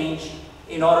architectural change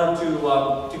in order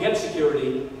to get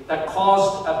security that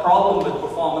caused a problem with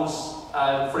performance,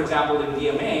 for example, in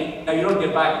DMA. Now you don't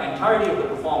get back the entirety of the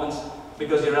performance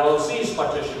because your LLC is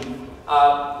partitioned.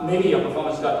 Maybe your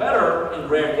performance got better in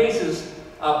rare cases,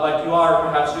 but you are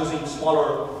perhaps using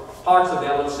smaller parts of the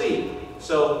LLC.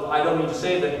 So I don't mean to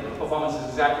say that performance is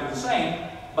exactly the same,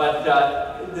 but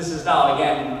this is now,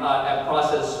 again, a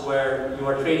process where you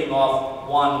are trading off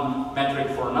one metric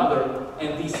for another,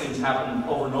 and these things happen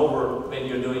over and over when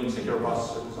you're doing secure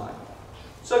processor design.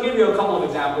 So I'll give you a couple of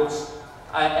examples,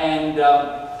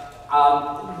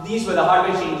 these were the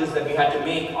hardware changes that we had to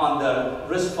make on the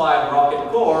RISC-V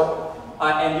Rocket core,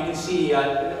 and you can see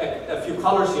a few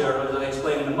colors here, as I'll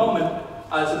explain in a moment.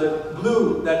 So the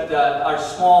blue that are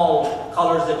small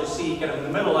colors that you see kind of in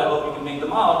the middle, I hope you can make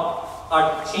them out,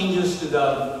 are changes to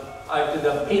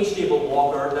the page table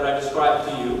walker that I described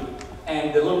to you,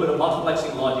 and a little bit of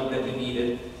multiplexing logic that we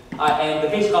needed. And the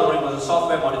page coloring was a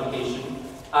software modification.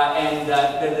 Then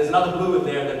there's another blue in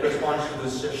there that corresponds to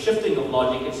this shifting of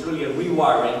logic. It's really a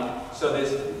rewiring, so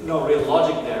there's no real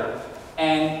logic there.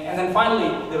 And then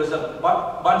finally, there was a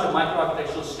bunch of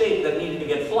microarchitectural state that needed to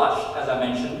get flushed, as I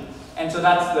mentioned. And so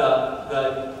that's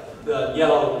the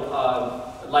yellow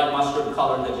light mustard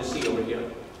color that you see over here.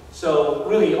 So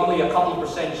really only a couple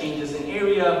 % changes in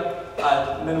area,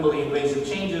 minimally invasive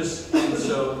changes, and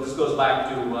so this goes back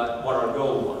to what our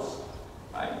goal was,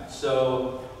 right?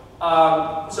 So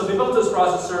we built this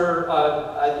processor,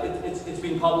 it's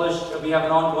been published, we have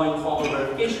an ongoing formal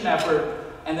verification effort,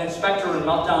 and then Spectre and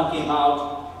Meltdown came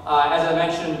out. As I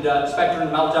mentioned, Spectre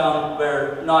and Meltdown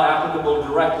were not applicable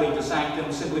directly to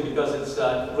Sanctum simply because it's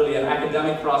really an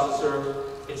academic processor,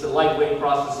 it's a lightweight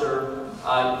processor.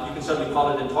 You can certainly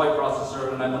call it a toy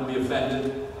processor and I wouldn't be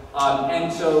offended.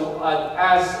 And so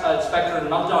as Spectre and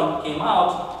Meltdown came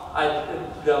out,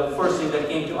 the first thing that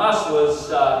came to us was,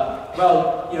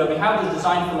 well, we have this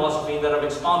design philosophy that I've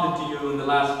expounded to you in the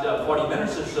last 40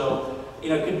 minutes or so.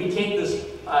 Could we take this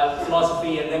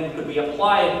philosophy and then could we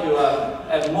apply it to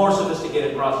a more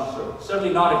sophisticated processor?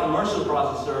 Certainly not a commercial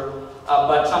processor,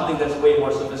 but something that's way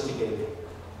more sophisticated.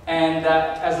 And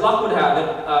as luck would have it,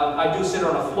 I do sit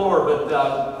on a floor with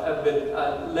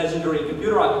legendary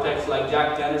computer architects like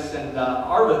Jack Dennis and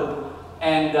Arvind.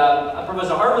 And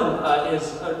Professor Arvind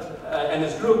and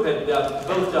his group had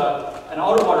built an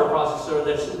auto-water processor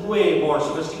that's way more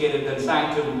sophisticated than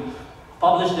Sanctum,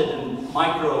 published it in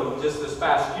Micro just this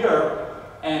past year.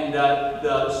 And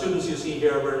the students you see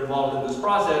here were involved in this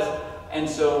process. And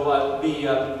so we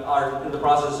are in the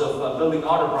process of building an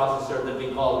auto processor that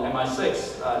we call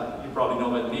MI6. You probably know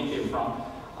where the name came from.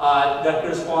 That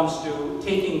corresponds to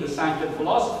taking the Sanctum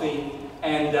philosophy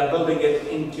and building it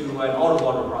into an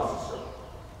auto-water processor.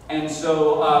 And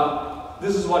so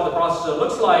this is what the processor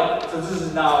looks like. So this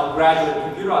is now graduate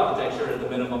computer architecture at the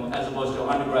minimum, as opposed to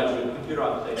undergraduate computer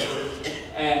architecture.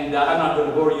 And I'm not going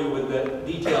to bore you with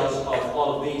the details of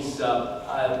all of these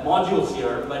modules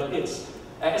here, but it's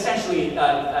essentially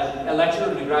a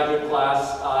lecture in a graduate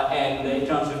class, and it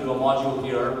turns into a module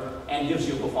here and gives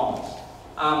you performance.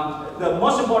 The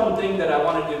most important thing that I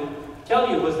wanted to tell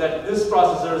you was that this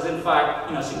processor is in fact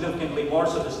significantly more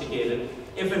sophisticated.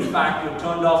 If in fact you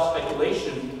turned off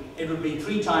speculation, it would be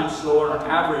 3 times slower on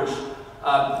average,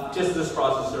 just this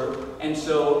processor. And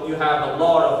so you have a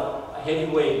lot of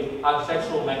heavyweight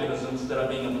architectural mechanisms that are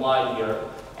being applied here.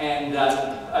 And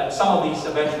some of these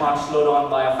benchmarks slow down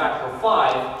by a factor of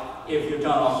 5 if you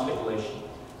turn off speculation.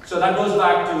 So that goes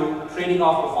back to trading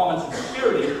off performance and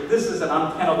security. This is an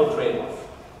untenable trade-off.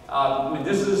 I mean,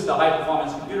 this is the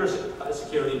high-performance computer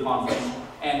security conference,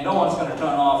 and no one's going to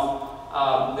turn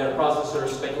off their processor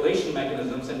speculation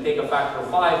mechanisms and take a factor of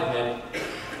 5 hit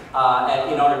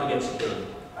in order to get security.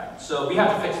 Right? So we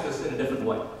have to fix this in a different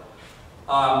way.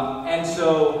 And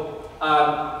so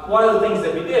one of the things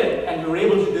that we did, and we were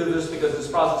able to do this because this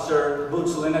processor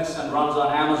boots Linux and runs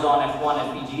on Amazon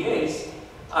F1 FPGAs,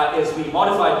 is we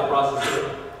modified the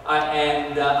processor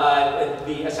and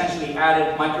we essentially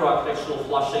added microarchitectural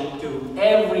flushing to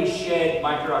every shared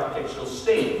microarchitectural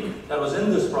state that was in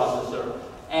this processor.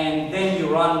 And then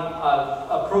you run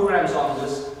programs on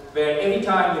this where every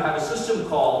time you have a system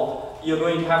call, you're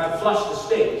going to have to flush the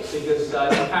state because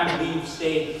you can't leave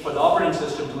state for the operating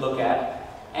system to look at.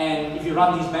 And if you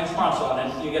run these benchmarks on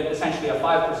it, you get essentially a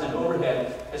 5%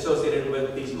 overhead associated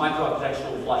with these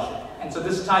microarchitectural flushing. And so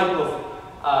this type of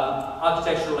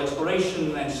architectural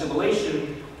exploration and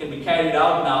simulation can be carried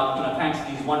out now, thanks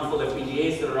to these wonderful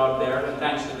FPGAs that are out there, and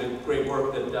thanks to the great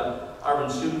work that Arvin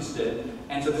students did.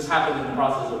 And so this happened in the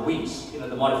process of weeks,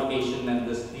 the modification and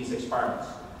these experiments.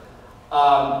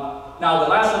 Now the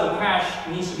last level cache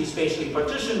needs to be spatially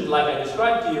partitioned, like I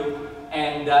described to you,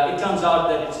 and it turns out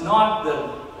that it's not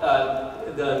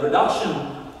the reduction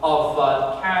of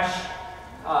cache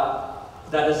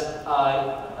that is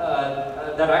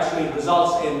that actually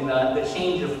results in the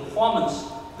change of performance,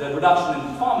 the reduction in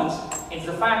performance. It's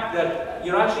the fact that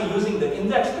you're actually using the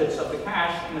index bits of the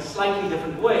cache in a slightly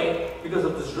different way because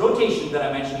of this rotation that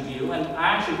I mentioned to you. And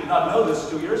I actually did not know this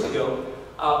 2 years ago,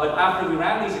 but after we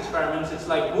ran these experiments, it's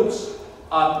like, whoops,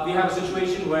 we have a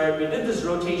situation where we did this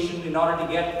rotation in order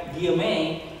to get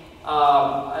DMA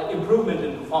improvement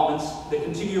in performance, the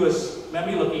contiguous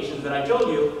memory locations that I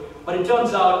told you. But it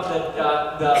turns out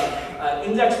that the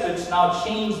index bits now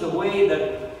change the way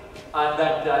that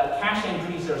cache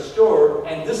entries are stored,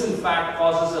 and this in fact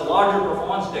causes a larger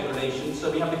performance degradation. So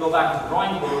we have to go back to the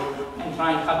drawing board and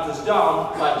try and cut this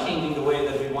down by changing the way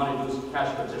that we want to do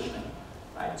cache partitioning.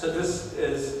 Right? So this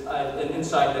is an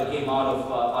insight that came out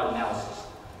of our analysis.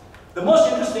 The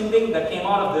most interesting thing that came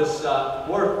out of this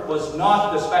work was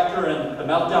not the specter and the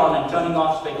meltdown and turning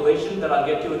off speculation that I'll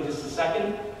get to in just a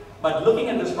second, but looking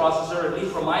at this processor, at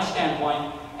least from my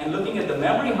standpoint, and looking at the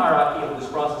memory hierarchy of this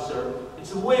processor,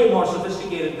 it's way more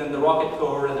sophisticated than the rocket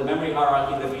core and the memory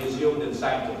hierarchy that we assumed in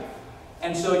scientific.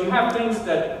 And so you have things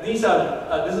that, this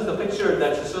is the picture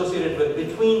that's associated with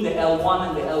between the L1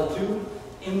 and the L2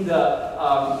 in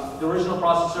the original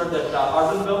processor that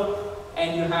Arvin built.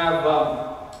 And you have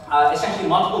essentially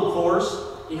multiple cores.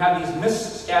 You have these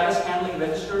MIS status handling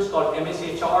registers called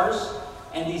MSHRs,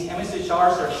 and these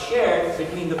MSHRs are shared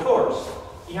between the cores.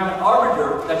 You have an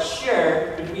arbiter that's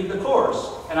shared between the cores,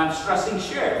 and I'm stressing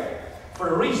shared for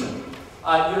a reason.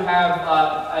 You have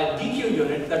a DQ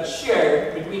unit that's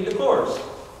shared between the cores.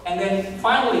 And then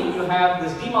finally, you have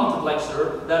this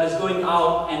demultiplexer that is going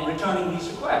out and returning these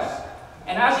requests.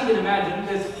 And as you can imagine,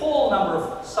 there's a whole number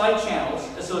of side channels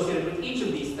associated with each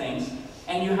of these things,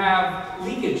 and you have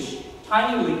leakage,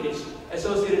 timing leakage,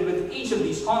 associated with each of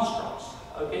these constructs.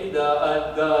 Okay,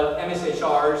 the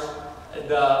MSHRs,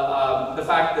 the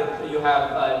fact that you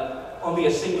have only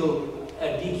a single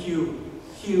DQ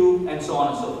queue, and so on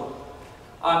and so forth.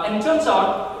 And it turns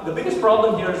out the biggest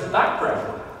problem here is back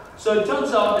pressure. So it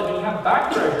turns out that when you have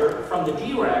back pressure from the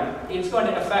DRAM, it's going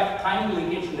to affect timing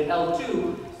leakage in the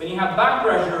L2. When you have back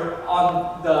pressure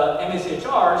on the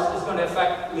MSHRs, it's going to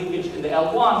affect leakage in the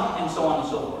L1, and so on and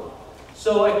so forth.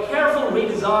 So a careful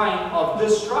redesign of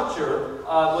this structure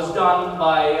was done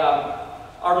by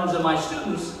Arvin's and my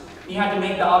students. You had to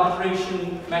make the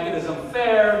arbitration mechanism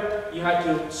fair. You had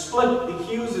to split the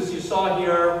queues, as you saw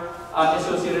here,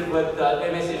 associated with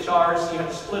MSHRs. You had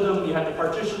to split them, you had to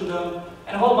partition them,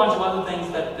 and a whole bunch of other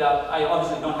things that I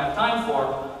obviously don't have time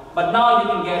for. But now you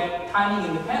can get timing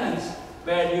independence,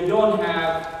 where you don't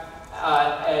have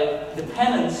a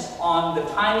dependence on the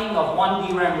timing of one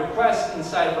DRAM request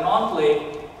inside of an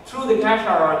enclave through the cache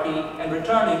hierarchy and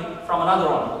returning from another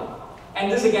enclave.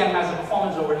 And this again has a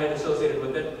performance overhead associated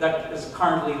with it. That is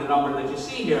currently the number that you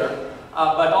see here.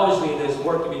 But obviously there's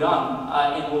work to be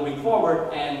done in moving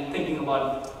forward and thinking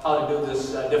about how to do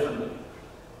this differently.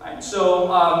 Right. So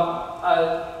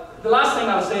the last thing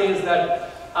I'll say is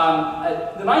that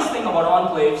the nice thing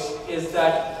about enclaves is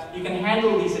that you can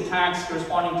handle these attacks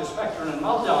corresponding to spectrum and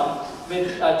meltdown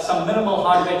with some minimal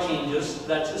hardware changes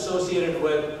that's associated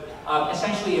with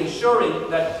essentially ensuring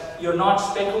that you're not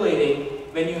speculating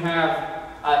when you have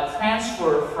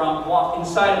transfer from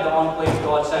inside of the enclave to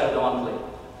outside of the enclave.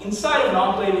 Inside of an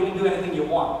enclave, you can do anything you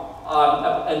want.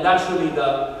 And that's really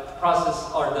the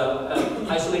process or the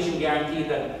isolation guarantee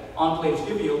that enclaves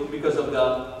give you because of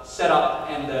the setup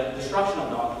and the destruction of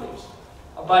the enclaves.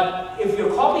 But if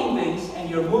you're copying things and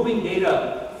you're moving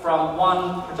data from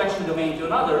one protection domain to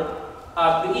another,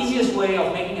 the easiest way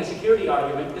of making a security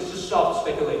argument is to stop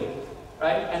speculating,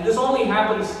 right? And this only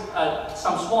happens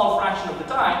some small fraction of the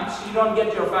time, so you don't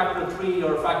get your factor of 3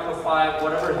 or factor of 5,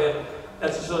 whatever hit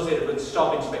that's associated with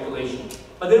stopping speculation.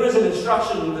 But there is an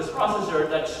instruction in this processor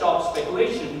that stops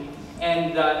speculation,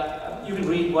 and you can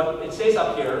read what it says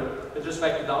up here with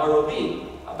respect to the ROP,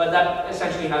 but that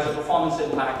essentially has a performance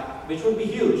impact, which would be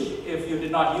huge if you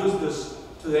did not use this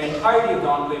to the entirety of the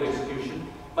enclave execution,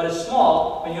 but it's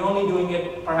small when you're only doing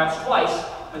it perhaps twice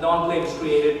when the enclave is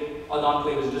created or the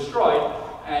enclave is destroyed,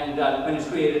 and when it's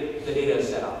created, the data is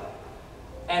set up.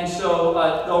 And so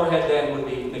the overhead then would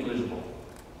be negligible.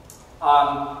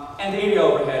 And the area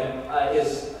overhead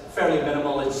is fairly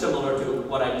minimal. It's similar to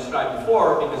what I described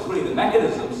before, because really the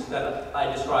mechanisms that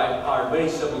I described are very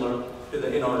similar to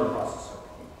the in-order processor.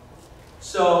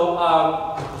 So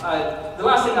the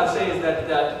last thing I'll say is that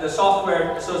the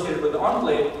software associated with the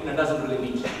enclave doesn't really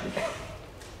need change.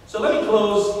 So let me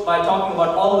close by talking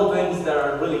about all the things that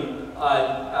are really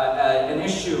an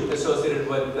issue associated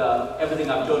with everything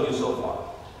I've told you so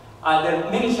far. There are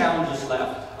many challenges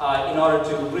left in order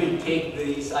to really take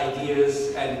these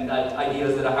ideas and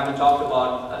ideas that I haven't talked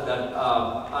about that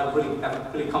have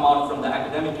really come out from the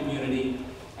academic community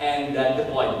and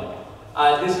deploy them.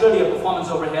 There's really a performance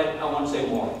overhead. I want to say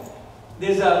more.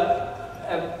 There's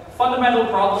a fundamental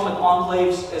problem with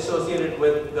enclaves associated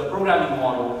with the programming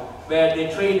model where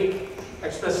they trade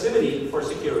expressivity for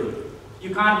security.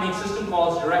 You can't make system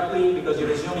calls directly because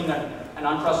you're assuming an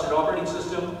untrusted operating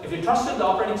system. If you trusted the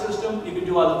operating system, you could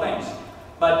do other things.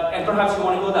 And perhaps you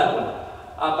want to go that way.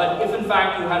 But if in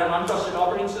fact you had an untrusted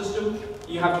operating system,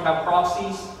 you have to have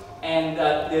proxies, and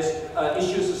there's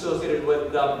issues associated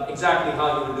with exactly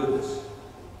how you would do this.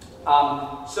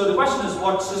 So the question is,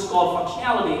 what syscall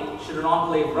functionality should an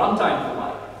enclave runtime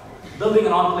provide? Building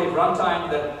an enclave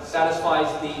runtime that satisfies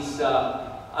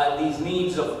these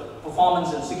needs of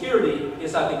performance and security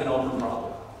is, I think, an open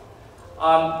problem.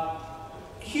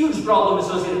 Huge problem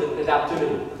associated with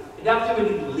adaptivity.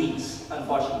 Adaptivity leaks,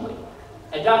 unfortunately.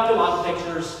 Adaptive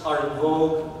architectures are in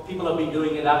vogue. People have been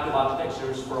doing adaptive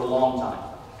architectures for a long time.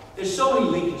 There's so many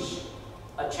leakage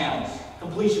channels,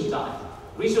 completion time,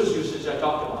 resource usage I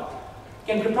talked about.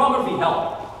 Can cryptography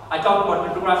help? I talked about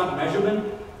cryptographic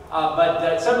measurement,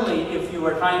 but certainly if you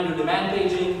were trying to do demand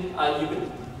paging, you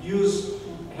could use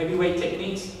heavyweight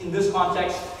techniques. In this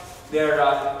context, they're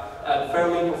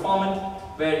fairly performant,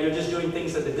 where you're just doing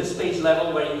things at the disk page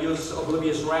level, where you use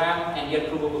oblivious RAM and get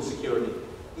provable security.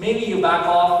 Maybe you back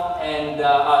off and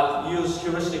use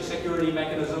heuristic security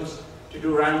mechanisms to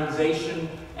do randomization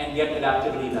and get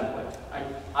adaptivity that way.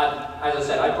 As I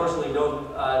said, I personally don't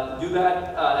do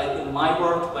that in my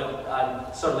work,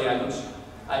 but certainly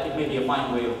it may be a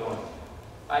fine way of going.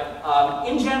 Right?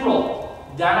 In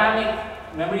general,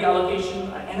 dynamic memory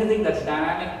allocation, anything that's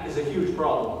dynamic is a huge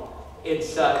problem.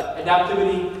 It's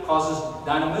adaptivity causes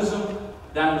dynamism,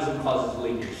 dynamism causes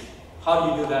leakage. How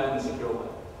do you do that in a secure way?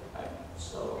 Right?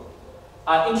 So,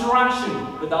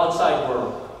 interaction with the outside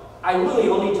world. I really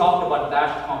only talked about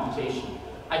batch computation.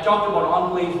 I talked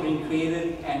about enclaves being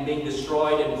created and being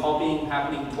destroyed and copying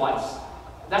happening twice.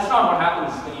 That's not what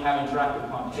happens when you have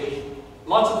interactive computation.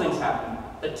 Lots of things happen.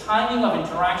 The timing of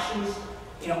interactions,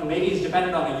 maybe it's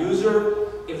dependent on the user.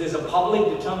 If there's a public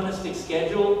deterministic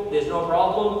schedule, there's no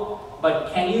problem.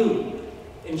 But can you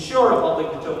ensure a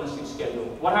public deterministic schedule?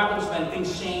 What happens when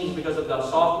things change because of the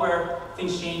software,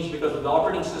 things change because of the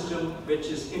operating system, which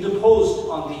is interposed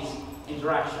on these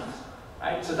interactions?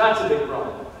 Right? So that's a big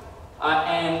problem.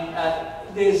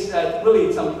 There's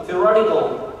really some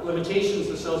theoretical limitations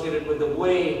associated with the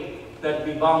way that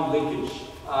we bound leakage.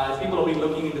 People have been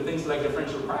looking into things like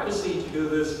differential privacy to do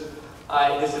this.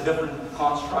 It's a different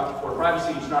construct for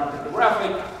privacy. It's not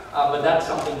cryptographic, but that's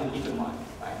something to keep in mind.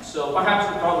 Right? So perhaps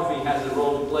cryptography has a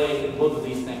role to play in both of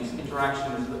these things,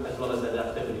 interaction as well as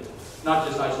adaptivity, not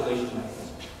just isolation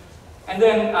mechanisms. And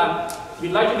then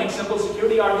we'd like to make simple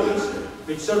security arguments.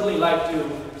 We'd certainly like to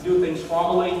do things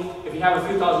formally. If you have a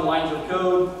few thousand lines of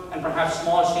code and perhaps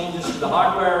small changes to the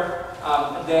hardware,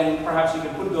 then perhaps you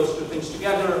can put those two things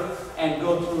together and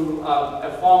go through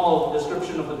a formal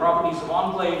description of the properties of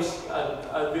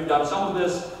enclaves. We've done some of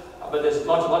this, but there's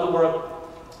lots of other work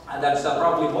that's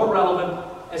probably more relevant,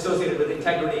 associated with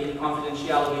integrity,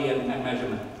 confidentiality, and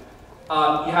measurement.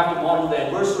 You have to model the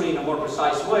adversary in a more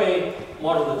precise way,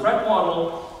 model the threat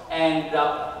model, and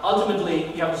ultimately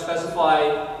you have to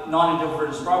specify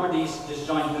non-interference properties,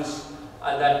 disjointness,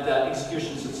 that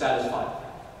execution should satisfy.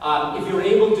 If you're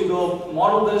able to go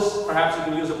model this, perhaps you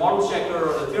can use a model checker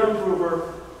or a theorem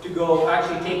prover to go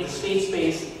actually take the state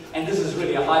space, and this is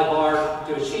really a high bar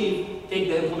to achieve, take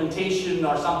the implementation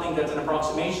or something that's an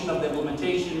approximation of the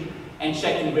implementation and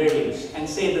check invariance and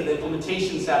say that the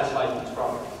implementation satisfies these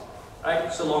properties. Right?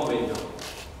 It's a long way to go.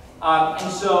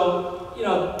 And so,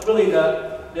 really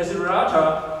the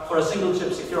desiderata for a single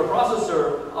chip secure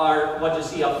processor are what you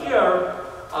see up here.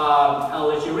 I'll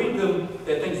let you read them.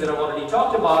 They're things that I've already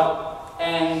talked about.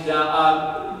 And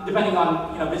depending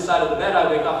on which side of the bed I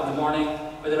wake up in the morning,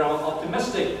 whether I'm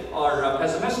optimistic or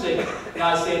pessimistic,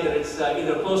 I say that it's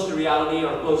either close to reality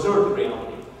or closer to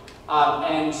reality.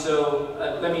 And so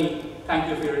let me thank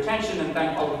you for your attention and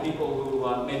thank all the people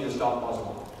who made this talk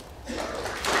possible.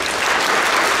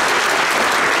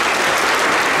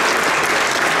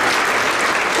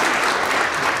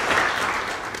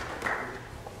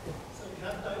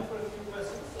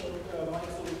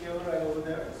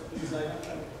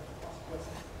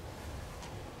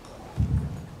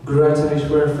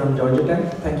 Guru from Georgia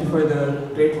Tech. Thank you for the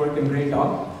great work and great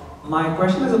talk. My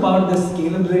question is about the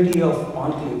scalability of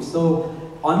enclaves. So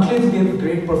enclaves give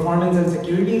great performance and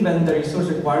security when the resource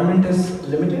requirement is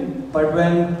limited, but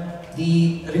when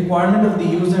the requirement of the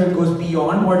user goes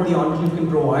beyond what the enclave can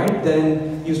provide,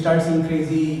 then you start seeing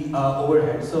crazy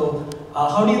overhead. So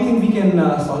how do you think we can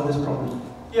solve this problem?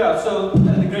 Yeah, so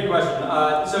a great question.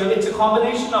 So it's a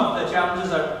combination of the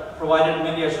challenges I provided.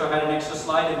 Maybe I should have had an extra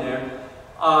slide in there.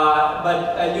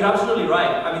 But you're absolutely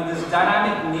right. I mean, this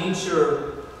dynamic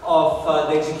nature of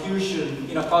the execution,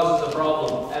 causes a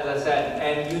problem, as I said,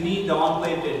 and you need the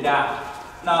enclave to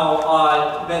adapt.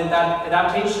 Now, when that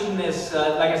adaptation is,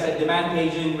 like I said, demand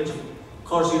paging, which of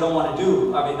course you don't want to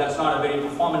do. I mean, that's not a very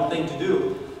performant thing to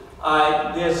do.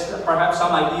 There's perhaps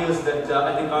some ideas that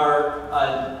I think are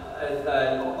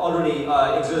already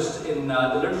exist in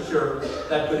the literature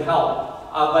that could help.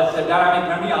 But dynamic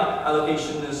memory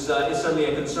allocation is certainly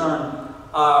a concern.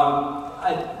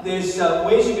 There's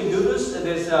ways you can do this.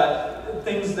 There's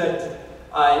things that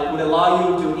would allow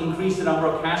you to increase the number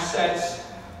of cache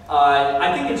sets.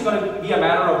 I think it's going to be a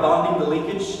matter of bounding the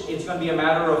leakage. It's going to be a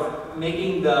matter of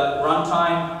making the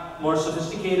runtime more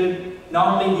sophisticated.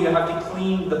 Not only do you have to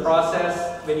clean the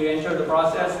process when you enter the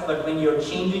process, but when you're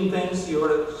changing things, you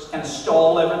kind of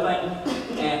stall everything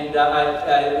and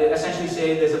essentially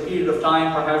say there's a period of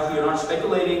time, perhaps you're not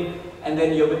speculating, and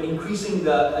then you're increasing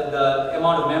the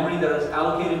amount of memory that is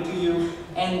allocated to you.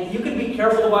 And you can be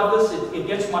careful about this. It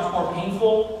gets much more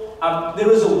painful. There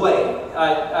is a way.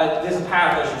 There's a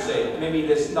path, I should say. Maybe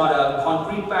there's not a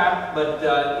concrete path, but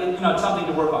it's something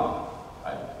to work on.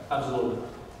 Right? Absolutely.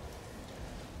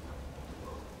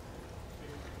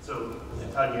 So,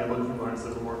 Todd Gamblin from Lawrence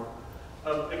Livermore.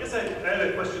 I guess I had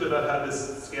a question about how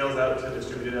this scales out to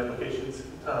distributed applications.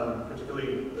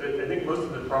 Particularly, I think most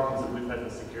of the problems that we've had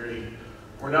with security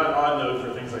were not on node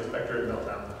for things like Spectre and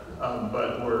Meltdown,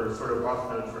 but were sort of off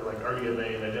node for like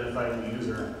RDMA and identifying the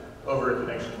user over a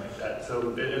connection like that.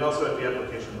 So, and also at the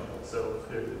application level. So,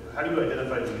 how do you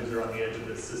identify the user on the edge of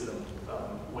this system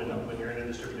when you're in a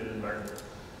distributed environment?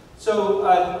 So,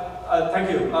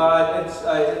 thank you. It's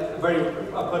a very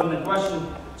pertinent question.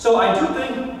 So, I do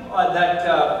think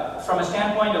that from a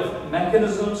standpoint of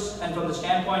mechanisms and from the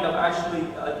standpoint of actually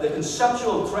the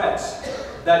conceptual threats,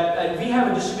 that we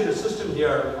have a distributed system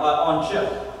here on chip.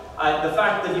 The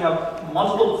fact that you have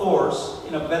multiple cores,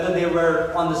 whether they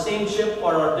were on the same chip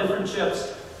or on different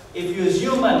chips, if you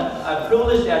assume a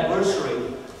privileged adversary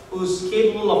who's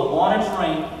capable of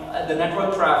monitoring the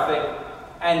network traffic,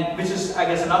 and which is, I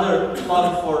guess, another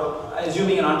plug for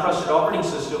assuming an untrusted operating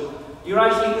system, you're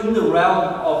actually in the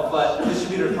realm of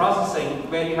distributed processing,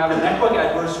 where you have a network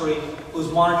adversary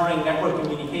who's monitoring network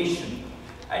communication.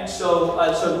 And so,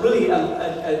 really,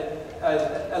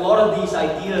 a lot of these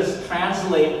ideas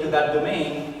translate to that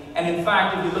domain. And in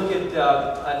fact, if you look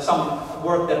at some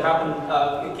work that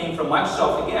happened, it came from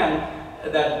Microsoft again,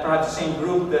 that perhaps the same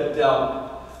group that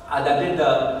that did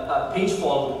the page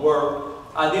fault work.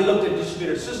 They looked at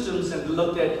distributed systems and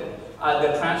looked at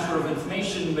the transfer of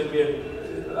information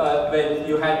when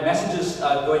you had messages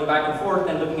going back and forth,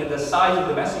 and looking at the size of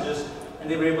the messages,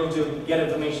 and they were able to get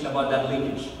information about that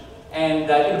linkage. And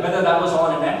whether that was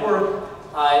on a network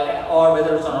or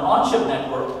whether it's on an on-chip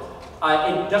network,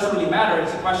 it doesn't really matter.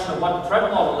 It's a question of what the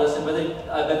threat model is and whether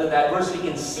the adversary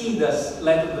can see the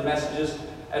length of the messages,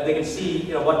 they can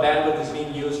see what bandwidth is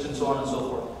being used, and so on and so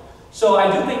forth. So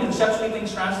I do think conceptually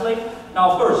things translate.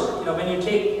 Now, of course, when you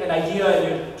take an idea and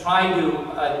you try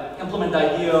to implement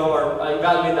the idea or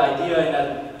evaluate the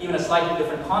idea in even a slightly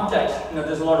different context,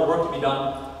 there's a lot of work to be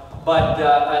done. But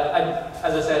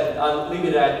as I said, I'll leave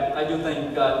it at, I do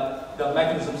think the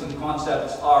mechanisms and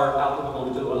concepts are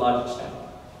applicable to a large extent.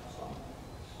 So.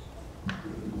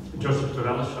 Joseph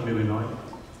Torales from Illinois.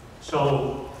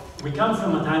 So we come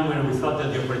from a time where we thought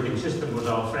that the operating system was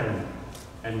our friend,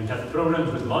 and we had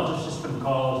programs with lots of system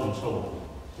calls and so on.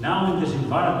 Now in this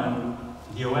environment,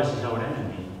 the OS is our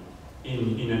enemy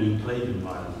in an enclave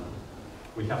environment.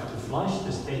 We have to flush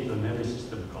the state on every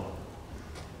system call.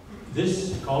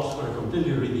 This calls for a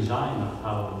completely redesign of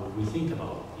how we think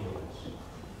about the OS.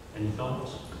 Any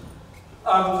thoughts?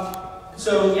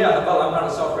 So yeah, well, I'm not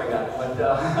a software guy, but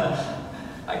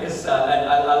I guess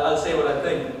I'll say what I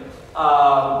think.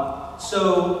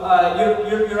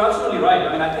 You're absolutely right.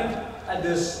 I mean, I think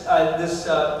this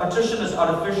partition is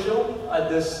artificial.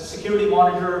 This security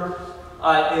monitor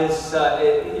is,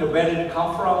 where did it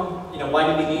come from? Why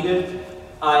did we need it?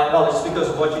 Well, it's because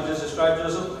of what you just described,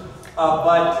 Joseph.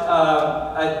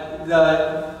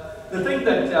 The thing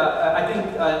that I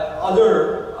think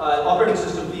other operating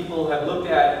system people have looked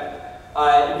at,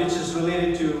 which is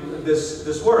related to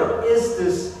this work, is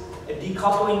this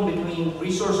decoupling between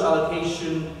resource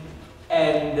allocation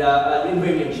and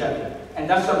invariant checking. And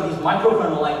that's some of these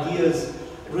microkernel ideas.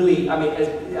 Really, I mean,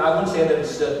 I wouldn't say that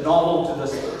it's novel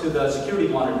to the security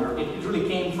monitor. It really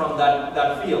came from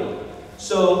that field.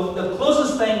 So the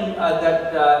closest thing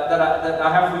that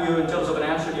I have for you in terms of an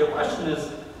answer to your question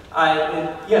is,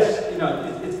 yes,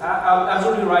 it's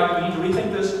absolutely right. We need to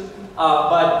rethink this.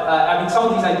 I mean, some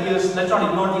of these ideas, let's not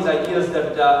ignore these ideas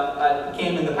that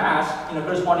came in the past,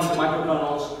 corresponding to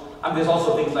microkernels. And there's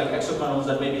also things like exokernels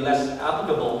that may be less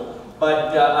applicable.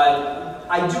 But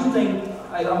I do think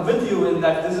I'm with you in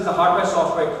that this is a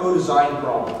hardware-software co-design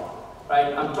problem,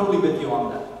 right? I'm totally with you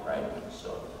on that, right?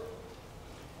 So.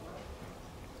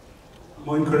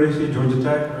 Moin Qureshi, Georgia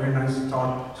Tech, very nice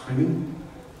talk, Srini.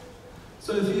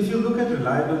 So if you look at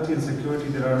reliability and security,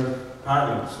 there are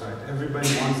parallels, right? Everybody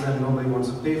wants them, nobody wants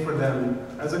to pay for them.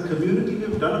 As a community,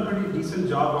 we've done a pretty decent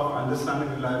job of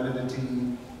understanding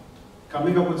reliability,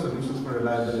 coming up with solutions for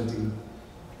reliability.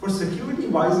 For security,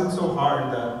 why is it so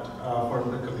hard that for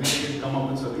the community to come up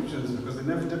with solutions? Because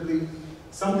inevitably,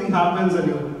 something happens and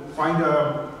you find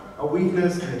a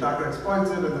weakness, the attacker exploits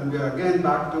it, and then we are again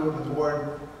back to the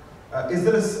board. Is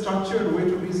there a structured way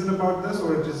to reason about this,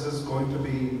 or it is just going to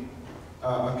be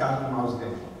a cat and mouse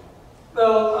game?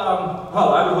 Well,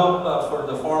 I would hope for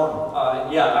the former.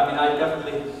 Yeah, I mean, I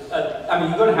definitely, I mean,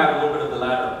 you're going to have a little bit of the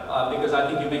latter, because I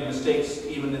think you make mistakes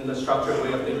even in the structured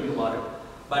way of thinking about it.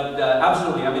 But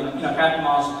absolutely, I mean, cat and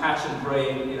mouse, patch and pray,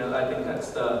 I think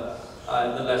that's the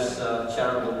less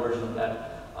charitable version of that.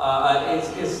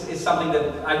 It's something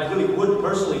that I really would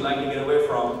personally like to get away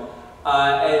from.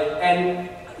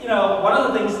 One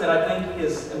of the things that I think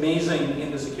is amazing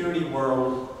in the security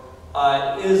world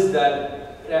is that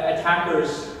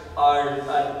attackers are,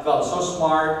 so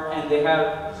smart, and they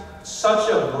have such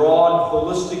a broad,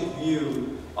 holistic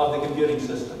view of the computing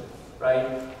system,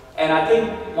 right? And I think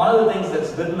one of the things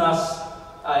that's bitten us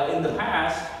in the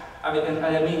past, I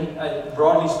mean,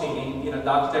 broadly speaking, the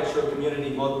architectural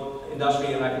community, both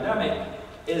industry and academic,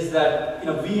 is that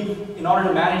we've, in order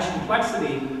to manage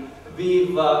complexity,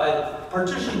 we've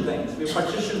partitioned things. We've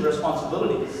partitioned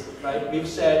responsibilities, right? We've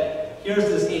said, here's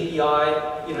this API,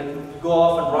 go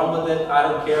off and run with it. I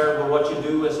don't care what you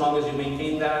do as long as you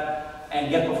maintain that and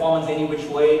get performance any which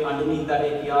way underneath that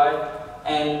API.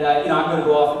 And I'm going to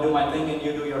go off and do my thing, and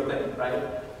you do your thing, right?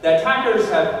 The attackers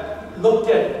have looked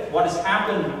at what has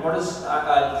happened, what has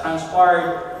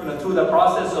transpired, through the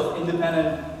process of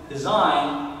independent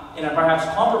design, perhaps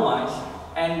compromise,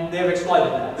 and they've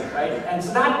exploited that, right? And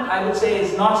so that, I would say,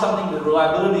 is not something that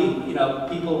reliability,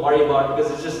 people worry about,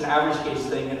 because it's just an average case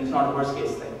thing and it's not a worst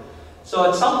case thing. So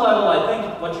at some level, I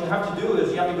think what you have to do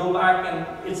is you have to go back, and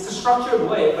it's the structured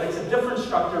way, but it's a different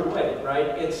structured way, right?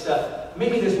 It's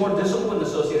maybe there's more discipline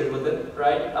associated with it,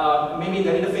 right? Maybe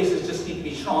the interfaces just need to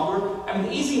be stronger. I mean,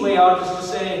 the easy way out is to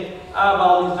say,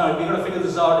 well, we're going to figure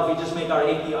this out if we just make our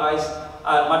APIs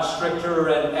much stricter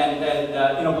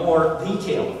and more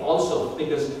detailed also,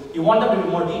 because you want them to be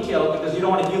more detailed because you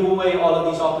don't want to give away all of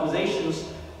these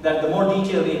optimizations that the more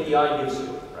detailed the API gives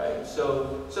you, right?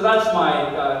 So that's my,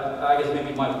 I guess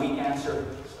maybe my weak answer.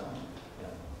 So, yeah.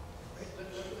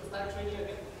 Let's start again.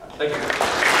 Thank you.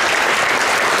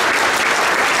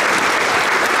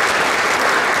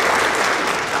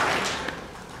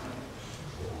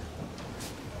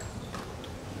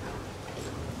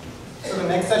 So the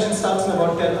next session starts in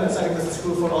about 10 minutes. I think this is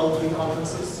true for all 3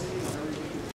 conferences.